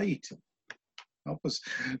the site. Help us.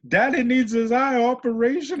 Daddy needs his eye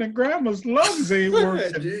operation and Grandma's lungs ain't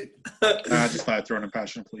working. I just thought I'd throw in a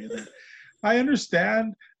passionate plea in there. I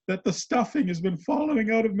understand that the stuffing has been following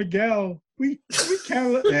out of Miguel. We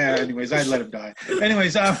can't. Yeah. Anyways, I'd let him die.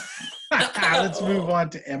 Anyways, let's move on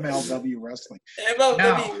to MLW Wrestling.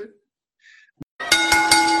 MLW.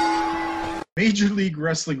 Now, Major League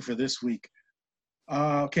Wrestling for this week.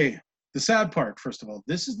 Okay. The sad part, first of all,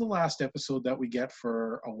 this is the last episode that we get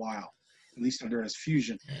for a while. least under as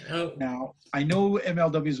Fusion. Oh. Now, I know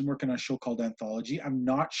MLW is working on a show called Anthology. I'm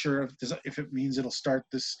not sure if it means it'll start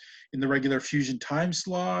this in the regular Fusion time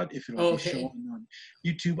slot, if it'll be shown on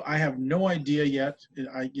YouTube. I have no idea yet.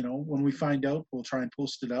 When we find out, we'll try and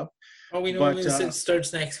post it up. All we know is it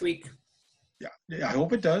starts next week. Yeah, I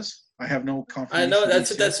hope it does. I have no confidence. I know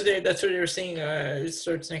that's what they're saying. It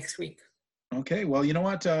starts next week. Okay, well, you know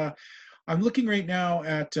what? I'm looking right now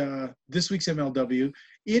at this week's MLW.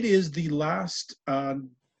 It is the last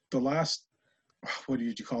what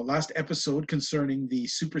did you call it? Last episode concerning the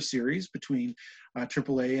Super Series between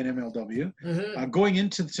AAA and MLW. Mm-hmm. Going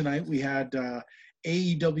into tonight, we had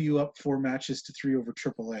AEW up 4 matches to 3 over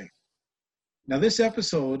AAA. Now, this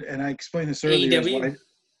episode, and I explained this earlier. AEW?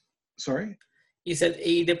 Sorry? You said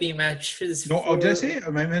AEW matches. No, did I say it? I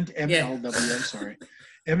meant MLW. Yeah. I'm sorry.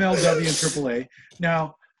 MLW and AAA.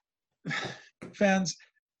 Now, fans,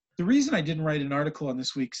 the reason I didn't write an article on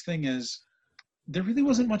this week's thing is there really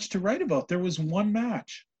wasn't much to write about. There was one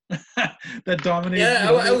match that dominated. Yeah,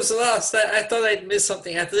 I was lost. I thought I'd missed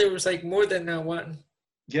something. I thought there was like more than one.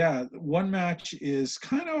 Yeah, one match is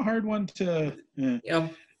kind of a hard one to. Yeah.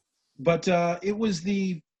 But it was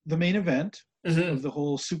the main event mm-hmm. of the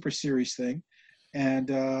whole Super Series thing, and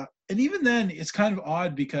even then it's kind of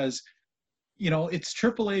odd because it's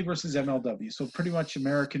AAA versus MLW, so pretty much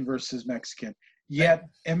American versus Mexican. Yet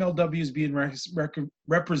MLW is being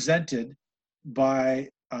represented by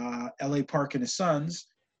LA Park and his sons,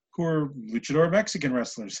 who are luchador Mexican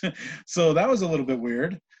wrestlers. So that was a little bit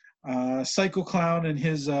weird. Psycho Clown and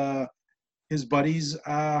his buddies,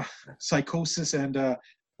 Psychosis and I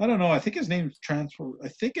don't know. I think his name I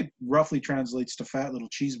think it roughly translates to Fat Little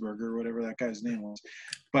Cheeseburger or whatever that guy's name was.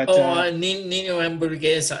 But Nino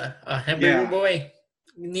Hamburguesa, hamburger boy.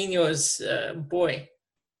 Nino's boy.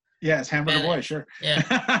 Yeah, it's hamburger boy, sure. Yeah,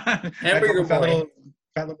 hamburger boy.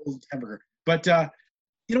 Fat little hamburger. But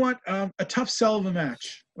you know what? A tough sell of a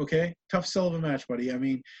match. Okay, tough sell of a match, buddy. I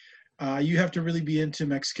mean, you have to really be into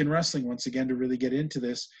Mexican wrestling once again to really get into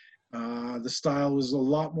this. The style was a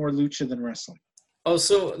lot more lucha than wrestling.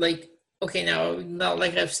 Also, now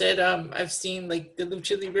like I've said, I've seen like the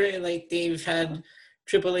Lucha Libre, like they've had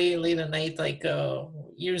AAA late at night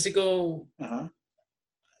years ago. Uh-huh.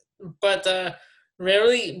 But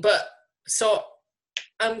rarely. But so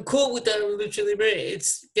I'm cool with the Lucha Libre. It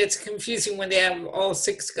gets confusing when they have all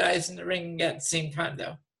 6 guys in the ring at the same time,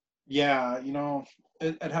 though. Yeah,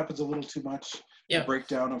 it happens a little too much. Yeah. The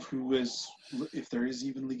breakdown of who is, if there is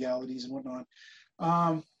even legalities and whatnot.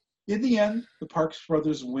 In the end, the Parks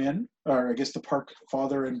brothers win, or I guess the Park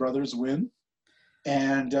father and brothers win,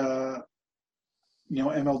 and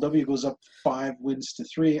MLW goes up 5 wins to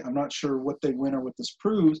 3. I'm not sure what they win or what this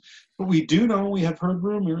proves, but we do know, we have heard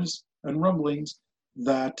rumors and rumblings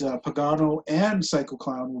that Pagano and Psycho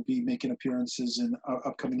Clown will be making appearances in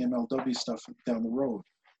upcoming MLW stuff down the road.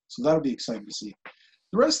 So that'll be exciting to see.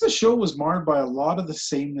 The rest of the show was marred by a lot of the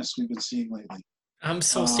sameness we've been seeing lately. I'm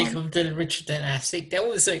so sick of the Richard Dynastic. That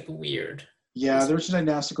was weird. Yeah, the Richard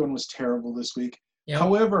Dynastic one was terrible this week. Yep.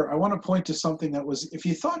 However, I want to point to something that was, if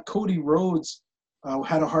you thought Cody Rhodes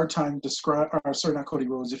had a hard time not Cody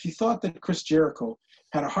Rhodes, if you thought that Chris Jericho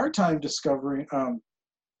had a hard time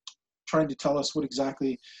trying to tell us what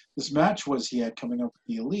exactly this match was he had coming up with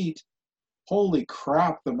the Elite, holy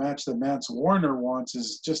crap, the match that Mance Warner wants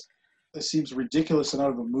is just, it seems ridiculous and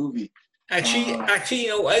out of a movie. Actually, you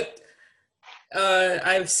know what?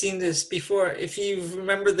 I've seen this before. If you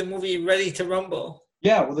remember the movie Ready to Rumble.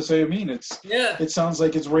 Yeah, well, that's what I mean. It sounds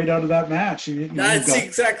like it's right out of that match. That's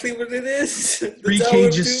exactly what it is. 3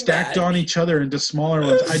 cages stacked on each other into smaller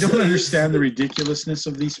ones. I don't understand the ridiculousness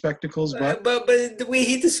of these spectacles, but the way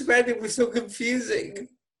he described it was so confusing.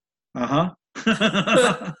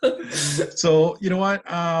 So you know what?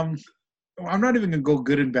 I'm not even gonna go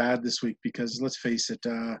good and bad this week because let's face it,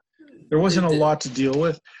 there wasn't a lot to deal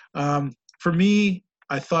with. For me,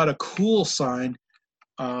 I thought a cool sign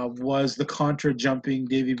was the Contra jumping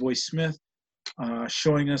Davey Boy Smith,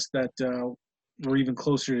 showing us that we're even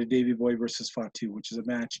closer to Davey Boy versus Fatu, which is a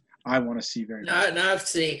match I want to see very much. I have to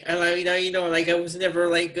say, I was never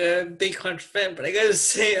a big Contra fan, but I gotta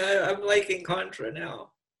say, I'm liking Contra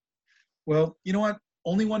now. Well, you know what?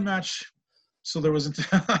 Only one match, so there wasn't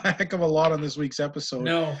a heck of a lot on this week's episode.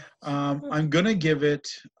 No. I'm gonna give it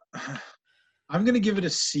a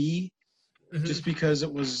C. Mm-hmm. Just because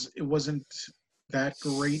it wasn't that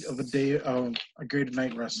great of a day of a great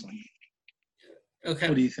night wrestling. Okay.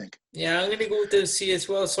 What do you think? Yeah, I'm gonna go with the C as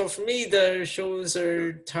well. So for me, the shows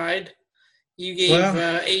are tied. You gave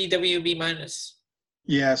AEW B minus.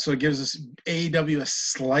 Yeah, so it gives us AEW a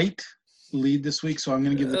slight lead this week. So I'm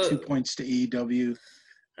gonna give the 2 points to AEW.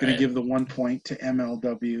 Going to give the 1 point to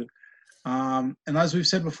MLW. And as we've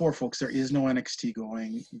said before, folks, there is no NXT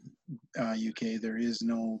going UK. There is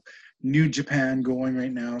no New Japan going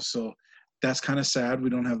right now. So that's kind of sad. We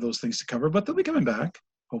don't have those things to cover, but they'll be coming back,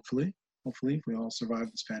 hopefully. Hopefully, if we all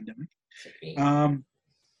survive this pandemic.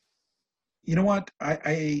 You know what?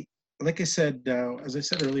 I like I said, as I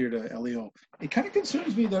said earlier to Elio, it kind of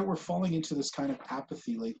concerns me that we're falling into this kind of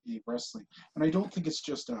apathy lately of wrestling. And I don't think it's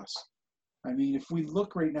just us. I mean, if we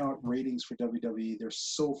look right now at ratings for WWE, they're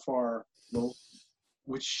so far low,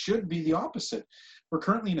 which should be the opposite. We're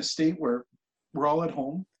currently in a state where we're all at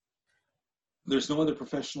home. There's no other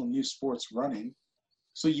professional news sports running.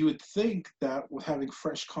 So you would think that with having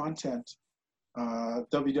fresh content,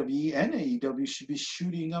 WWE and AEW should be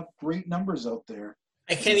shooting up great numbers out there.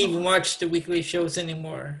 I can't even watch the weekly shows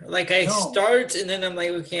anymore. Like I start and then I'm like,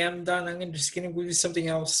 okay, I'm done. I'm just gonna do something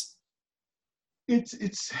else.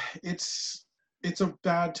 It's a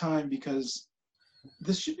bad time because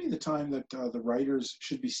this should be the time that the writers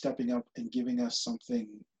should be stepping up and giving us something.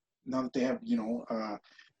 Now that they have,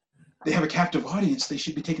 they have a captive audience, they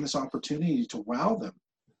should be taking this opportunity to wow them.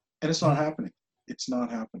 And it's not happening. It's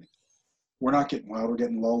not happening. We're not getting wowed. We're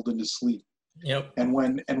getting lulled into sleep. Yep. And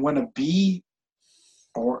when a B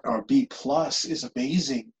or a B plus is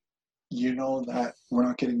amazing, you know that we're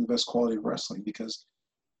not getting the best quality of wrestling because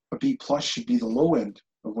a B plus should be the low end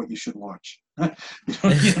of what you should watch. you know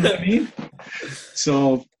what I mean?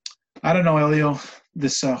 So I don't know, Elio.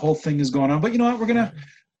 This whole thing is going on, but you know what? We're gonna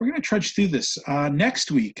trudge through this.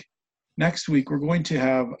 Next week, we're going to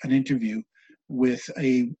have an interview with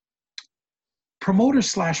a promoter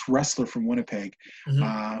 / wrestler from Winnipeg,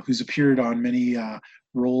 who's appeared on many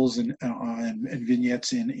roles and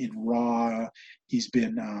vignettes in Raw. He's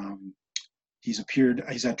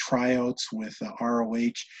at tryouts with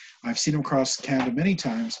ROH. I've seen him across Canada many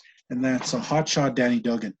times, and that's Hotshot Danny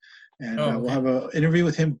Duggan. And we'll have an interview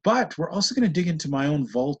with him. But we're also going to dig into my own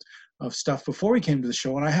vault of stuff before we came to the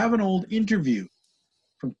show. And I have an old interview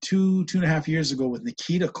from two and a half years ago with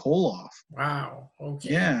Nikita Koloff. Wow.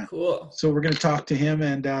 Okay. Yeah. Cool. So we're going to talk to him,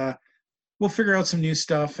 and we'll figure out some new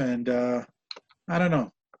stuff. And I don't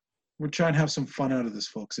know. We're trying to have some fun out of this,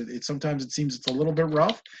 folks. Sometimes it seems it's a little bit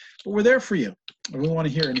rough, but we're there for you. We want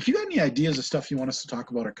to hear. And if you got any ideas of stuff you want us to talk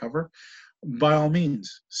about or cover, by all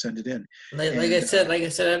means, send it in. Like I said,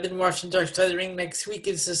 I've been watching Dark Side of the Ring. Next week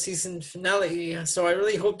is the season finale, so I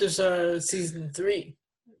really hope there's a season 3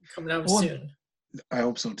 coming out soon. I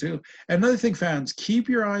hope so too. Another thing, fans, keep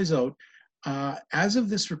your eyes out. As of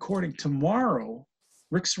this recording, tomorrow,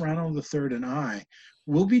 Rick Serrano III and I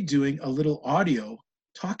will be doing a little audio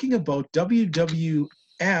talking about WWF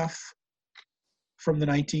from the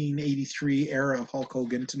 1983 era of Hulk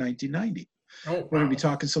Hogan to 1990. Oh, wow. We're going to be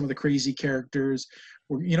talking some of the crazy characters.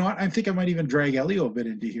 You know what? I think I might even drag Elio a bit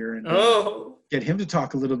into here and get him to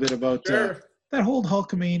talk a little bit about that whole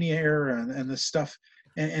Hulkamania era and the stuff.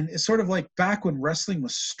 And it's sort of like back when wrestling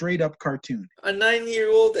was straight up cartoon. A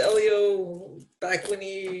 9-year-old Elio back when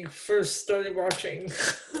he first started watching.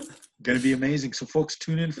 Going to be amazing. So folks,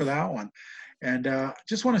 tune in for that one. And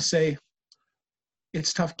just want to say,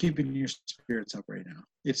 it's tough keeping your spirits up right now.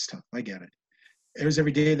 It's tough. I get it. There's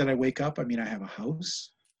every day that I wake up. I mean, I have a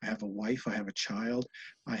house, I have a wife, I have a child,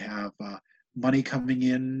 I have money coming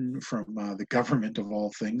in from the government of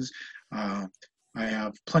all things. I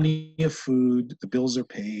have plenty of food, the bills are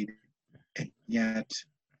paid, and yet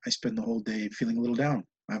I spend the whole day feeling a little down.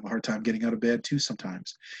 I have a hard time getting out of bed too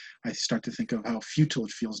sometimes. I start to think of how futile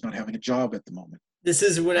it feels not having a job at the moment. This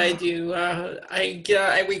is what I do.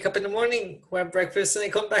 I wake up in the morning, have breakfast, and I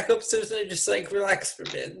come back upstairs and I just like relax for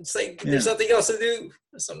a bit. It's like there's nothing else to do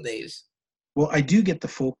some days. Well, I do get the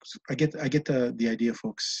folks. I get the idea,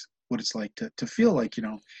 folks, what it's like to feel like, you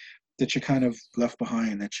know, that you're kind of left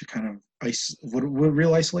behind, that you're kind of what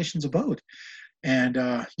real isolation's about. And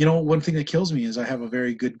you know, one thing that kills me is I have a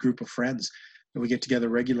very good group of friends that we get together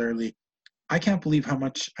regularly. I can't believe how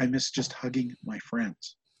much I miss just hugging my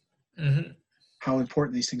friends. Mm-hmm. How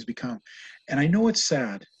important these things become. And I know it's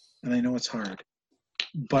sad and I know it's hard,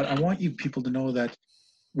 but I want you people to know that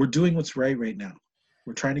we're doing what's right now.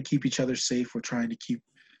 We're trying to keep each other safe. We're trying to keep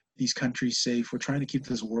these countries safe. We're trying to keep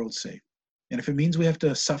this world safe. And if it means we have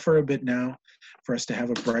to suffer a bit now for us to have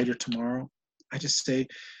a brighter tomorrow, I just say,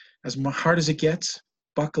 as hard as it gets,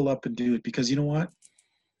 buckle up and do it, because you know what?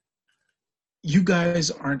 You guys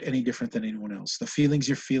aren't any different than anyone else. The feelings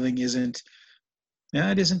you're feeling isn't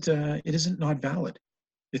not valid.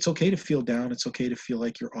 It's okay to feel down. It's okay to feel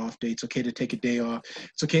like you're off day. It's okay to take a day off.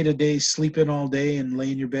 It's okay to sleep in all day and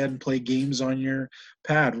lay in your bed and play games on your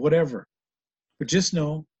pad, whatever. But just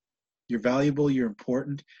know you're valuable, you're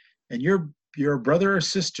important, and you're you're a brother or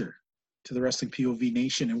sister to the Wrestling POV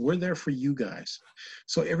Nation, and we're there for you guys.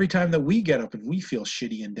 So every time that we get up and we feel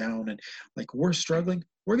shitty and down and like we're struggling,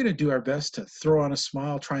 we're going to do our best to throw on a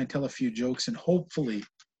smile, try and tell a few jokes, and hopefully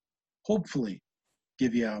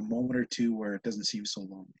give you a moment or two where it doesn't seem so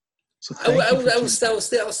lonely. So I was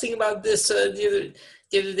thinking about this the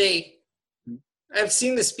other day. I've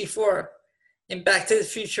seen this before in Back to the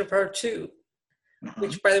Future Part 2,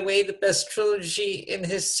 which, by the way, the best trilogy in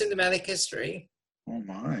his cinematic history. Oh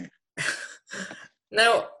my!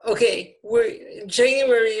 Now, okay, in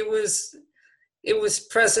January it was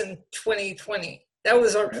present 2020. That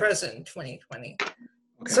was our present 2020. Okay.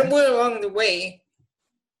 Somewhere along the way,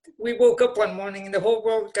 we woke up one morning and the whole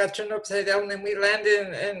world got turned upside down, and we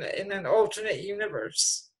landed in an alternate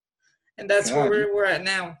universe, and that's where we're at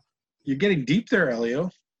now. You're getting deep there,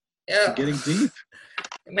 Elio. Yeah, you're getting deep.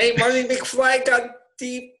 Marty McFly got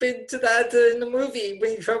deep into that in the movie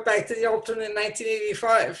when he drove back to the alternate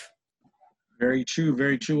 1985. Very true,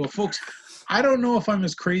 very true. Well, folks, I don't know if I'm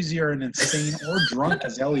as crazy or an insane or drunk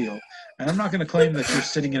as Elio, and I'm not going to claim that you're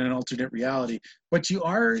sitting in an alternate reality, but you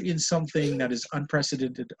are in something that is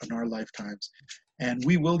unprecedented in our lifetimes, and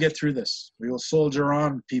we will get through this. We will soldier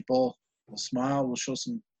on, people. We'll smile. We'll show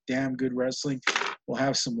some damn good wrestling. We'll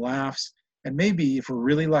have some laughs, and maybe, if we're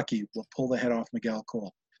really lucky, we'll pull the head off Miguel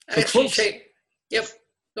Cole. So Yep,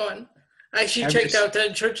 go on. I actually checked out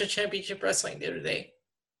the Church of Championship Wrestling the other day.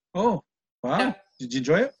 Oh, wow. Yeah. Did you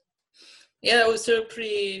enjoy it? Yeah, that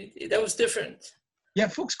was different. Yeah,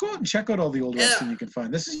 folks, go out and check out all the old wrestling you can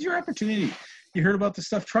find. This is your opportunity. You heard about the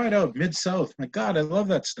stuff, try it out. Mid-South. My God, I love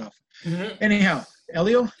that stuff. Mm-hmm. Anyhow,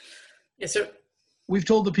 Elio? Yes, sir. We've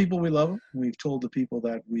told the people we love them. We've told the people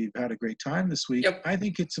that we've had a great time this week. Yep. I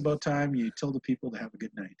think it's about time you tell the people to have a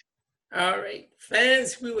good night. All right.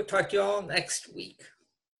 Fans, we will talk to you all next week.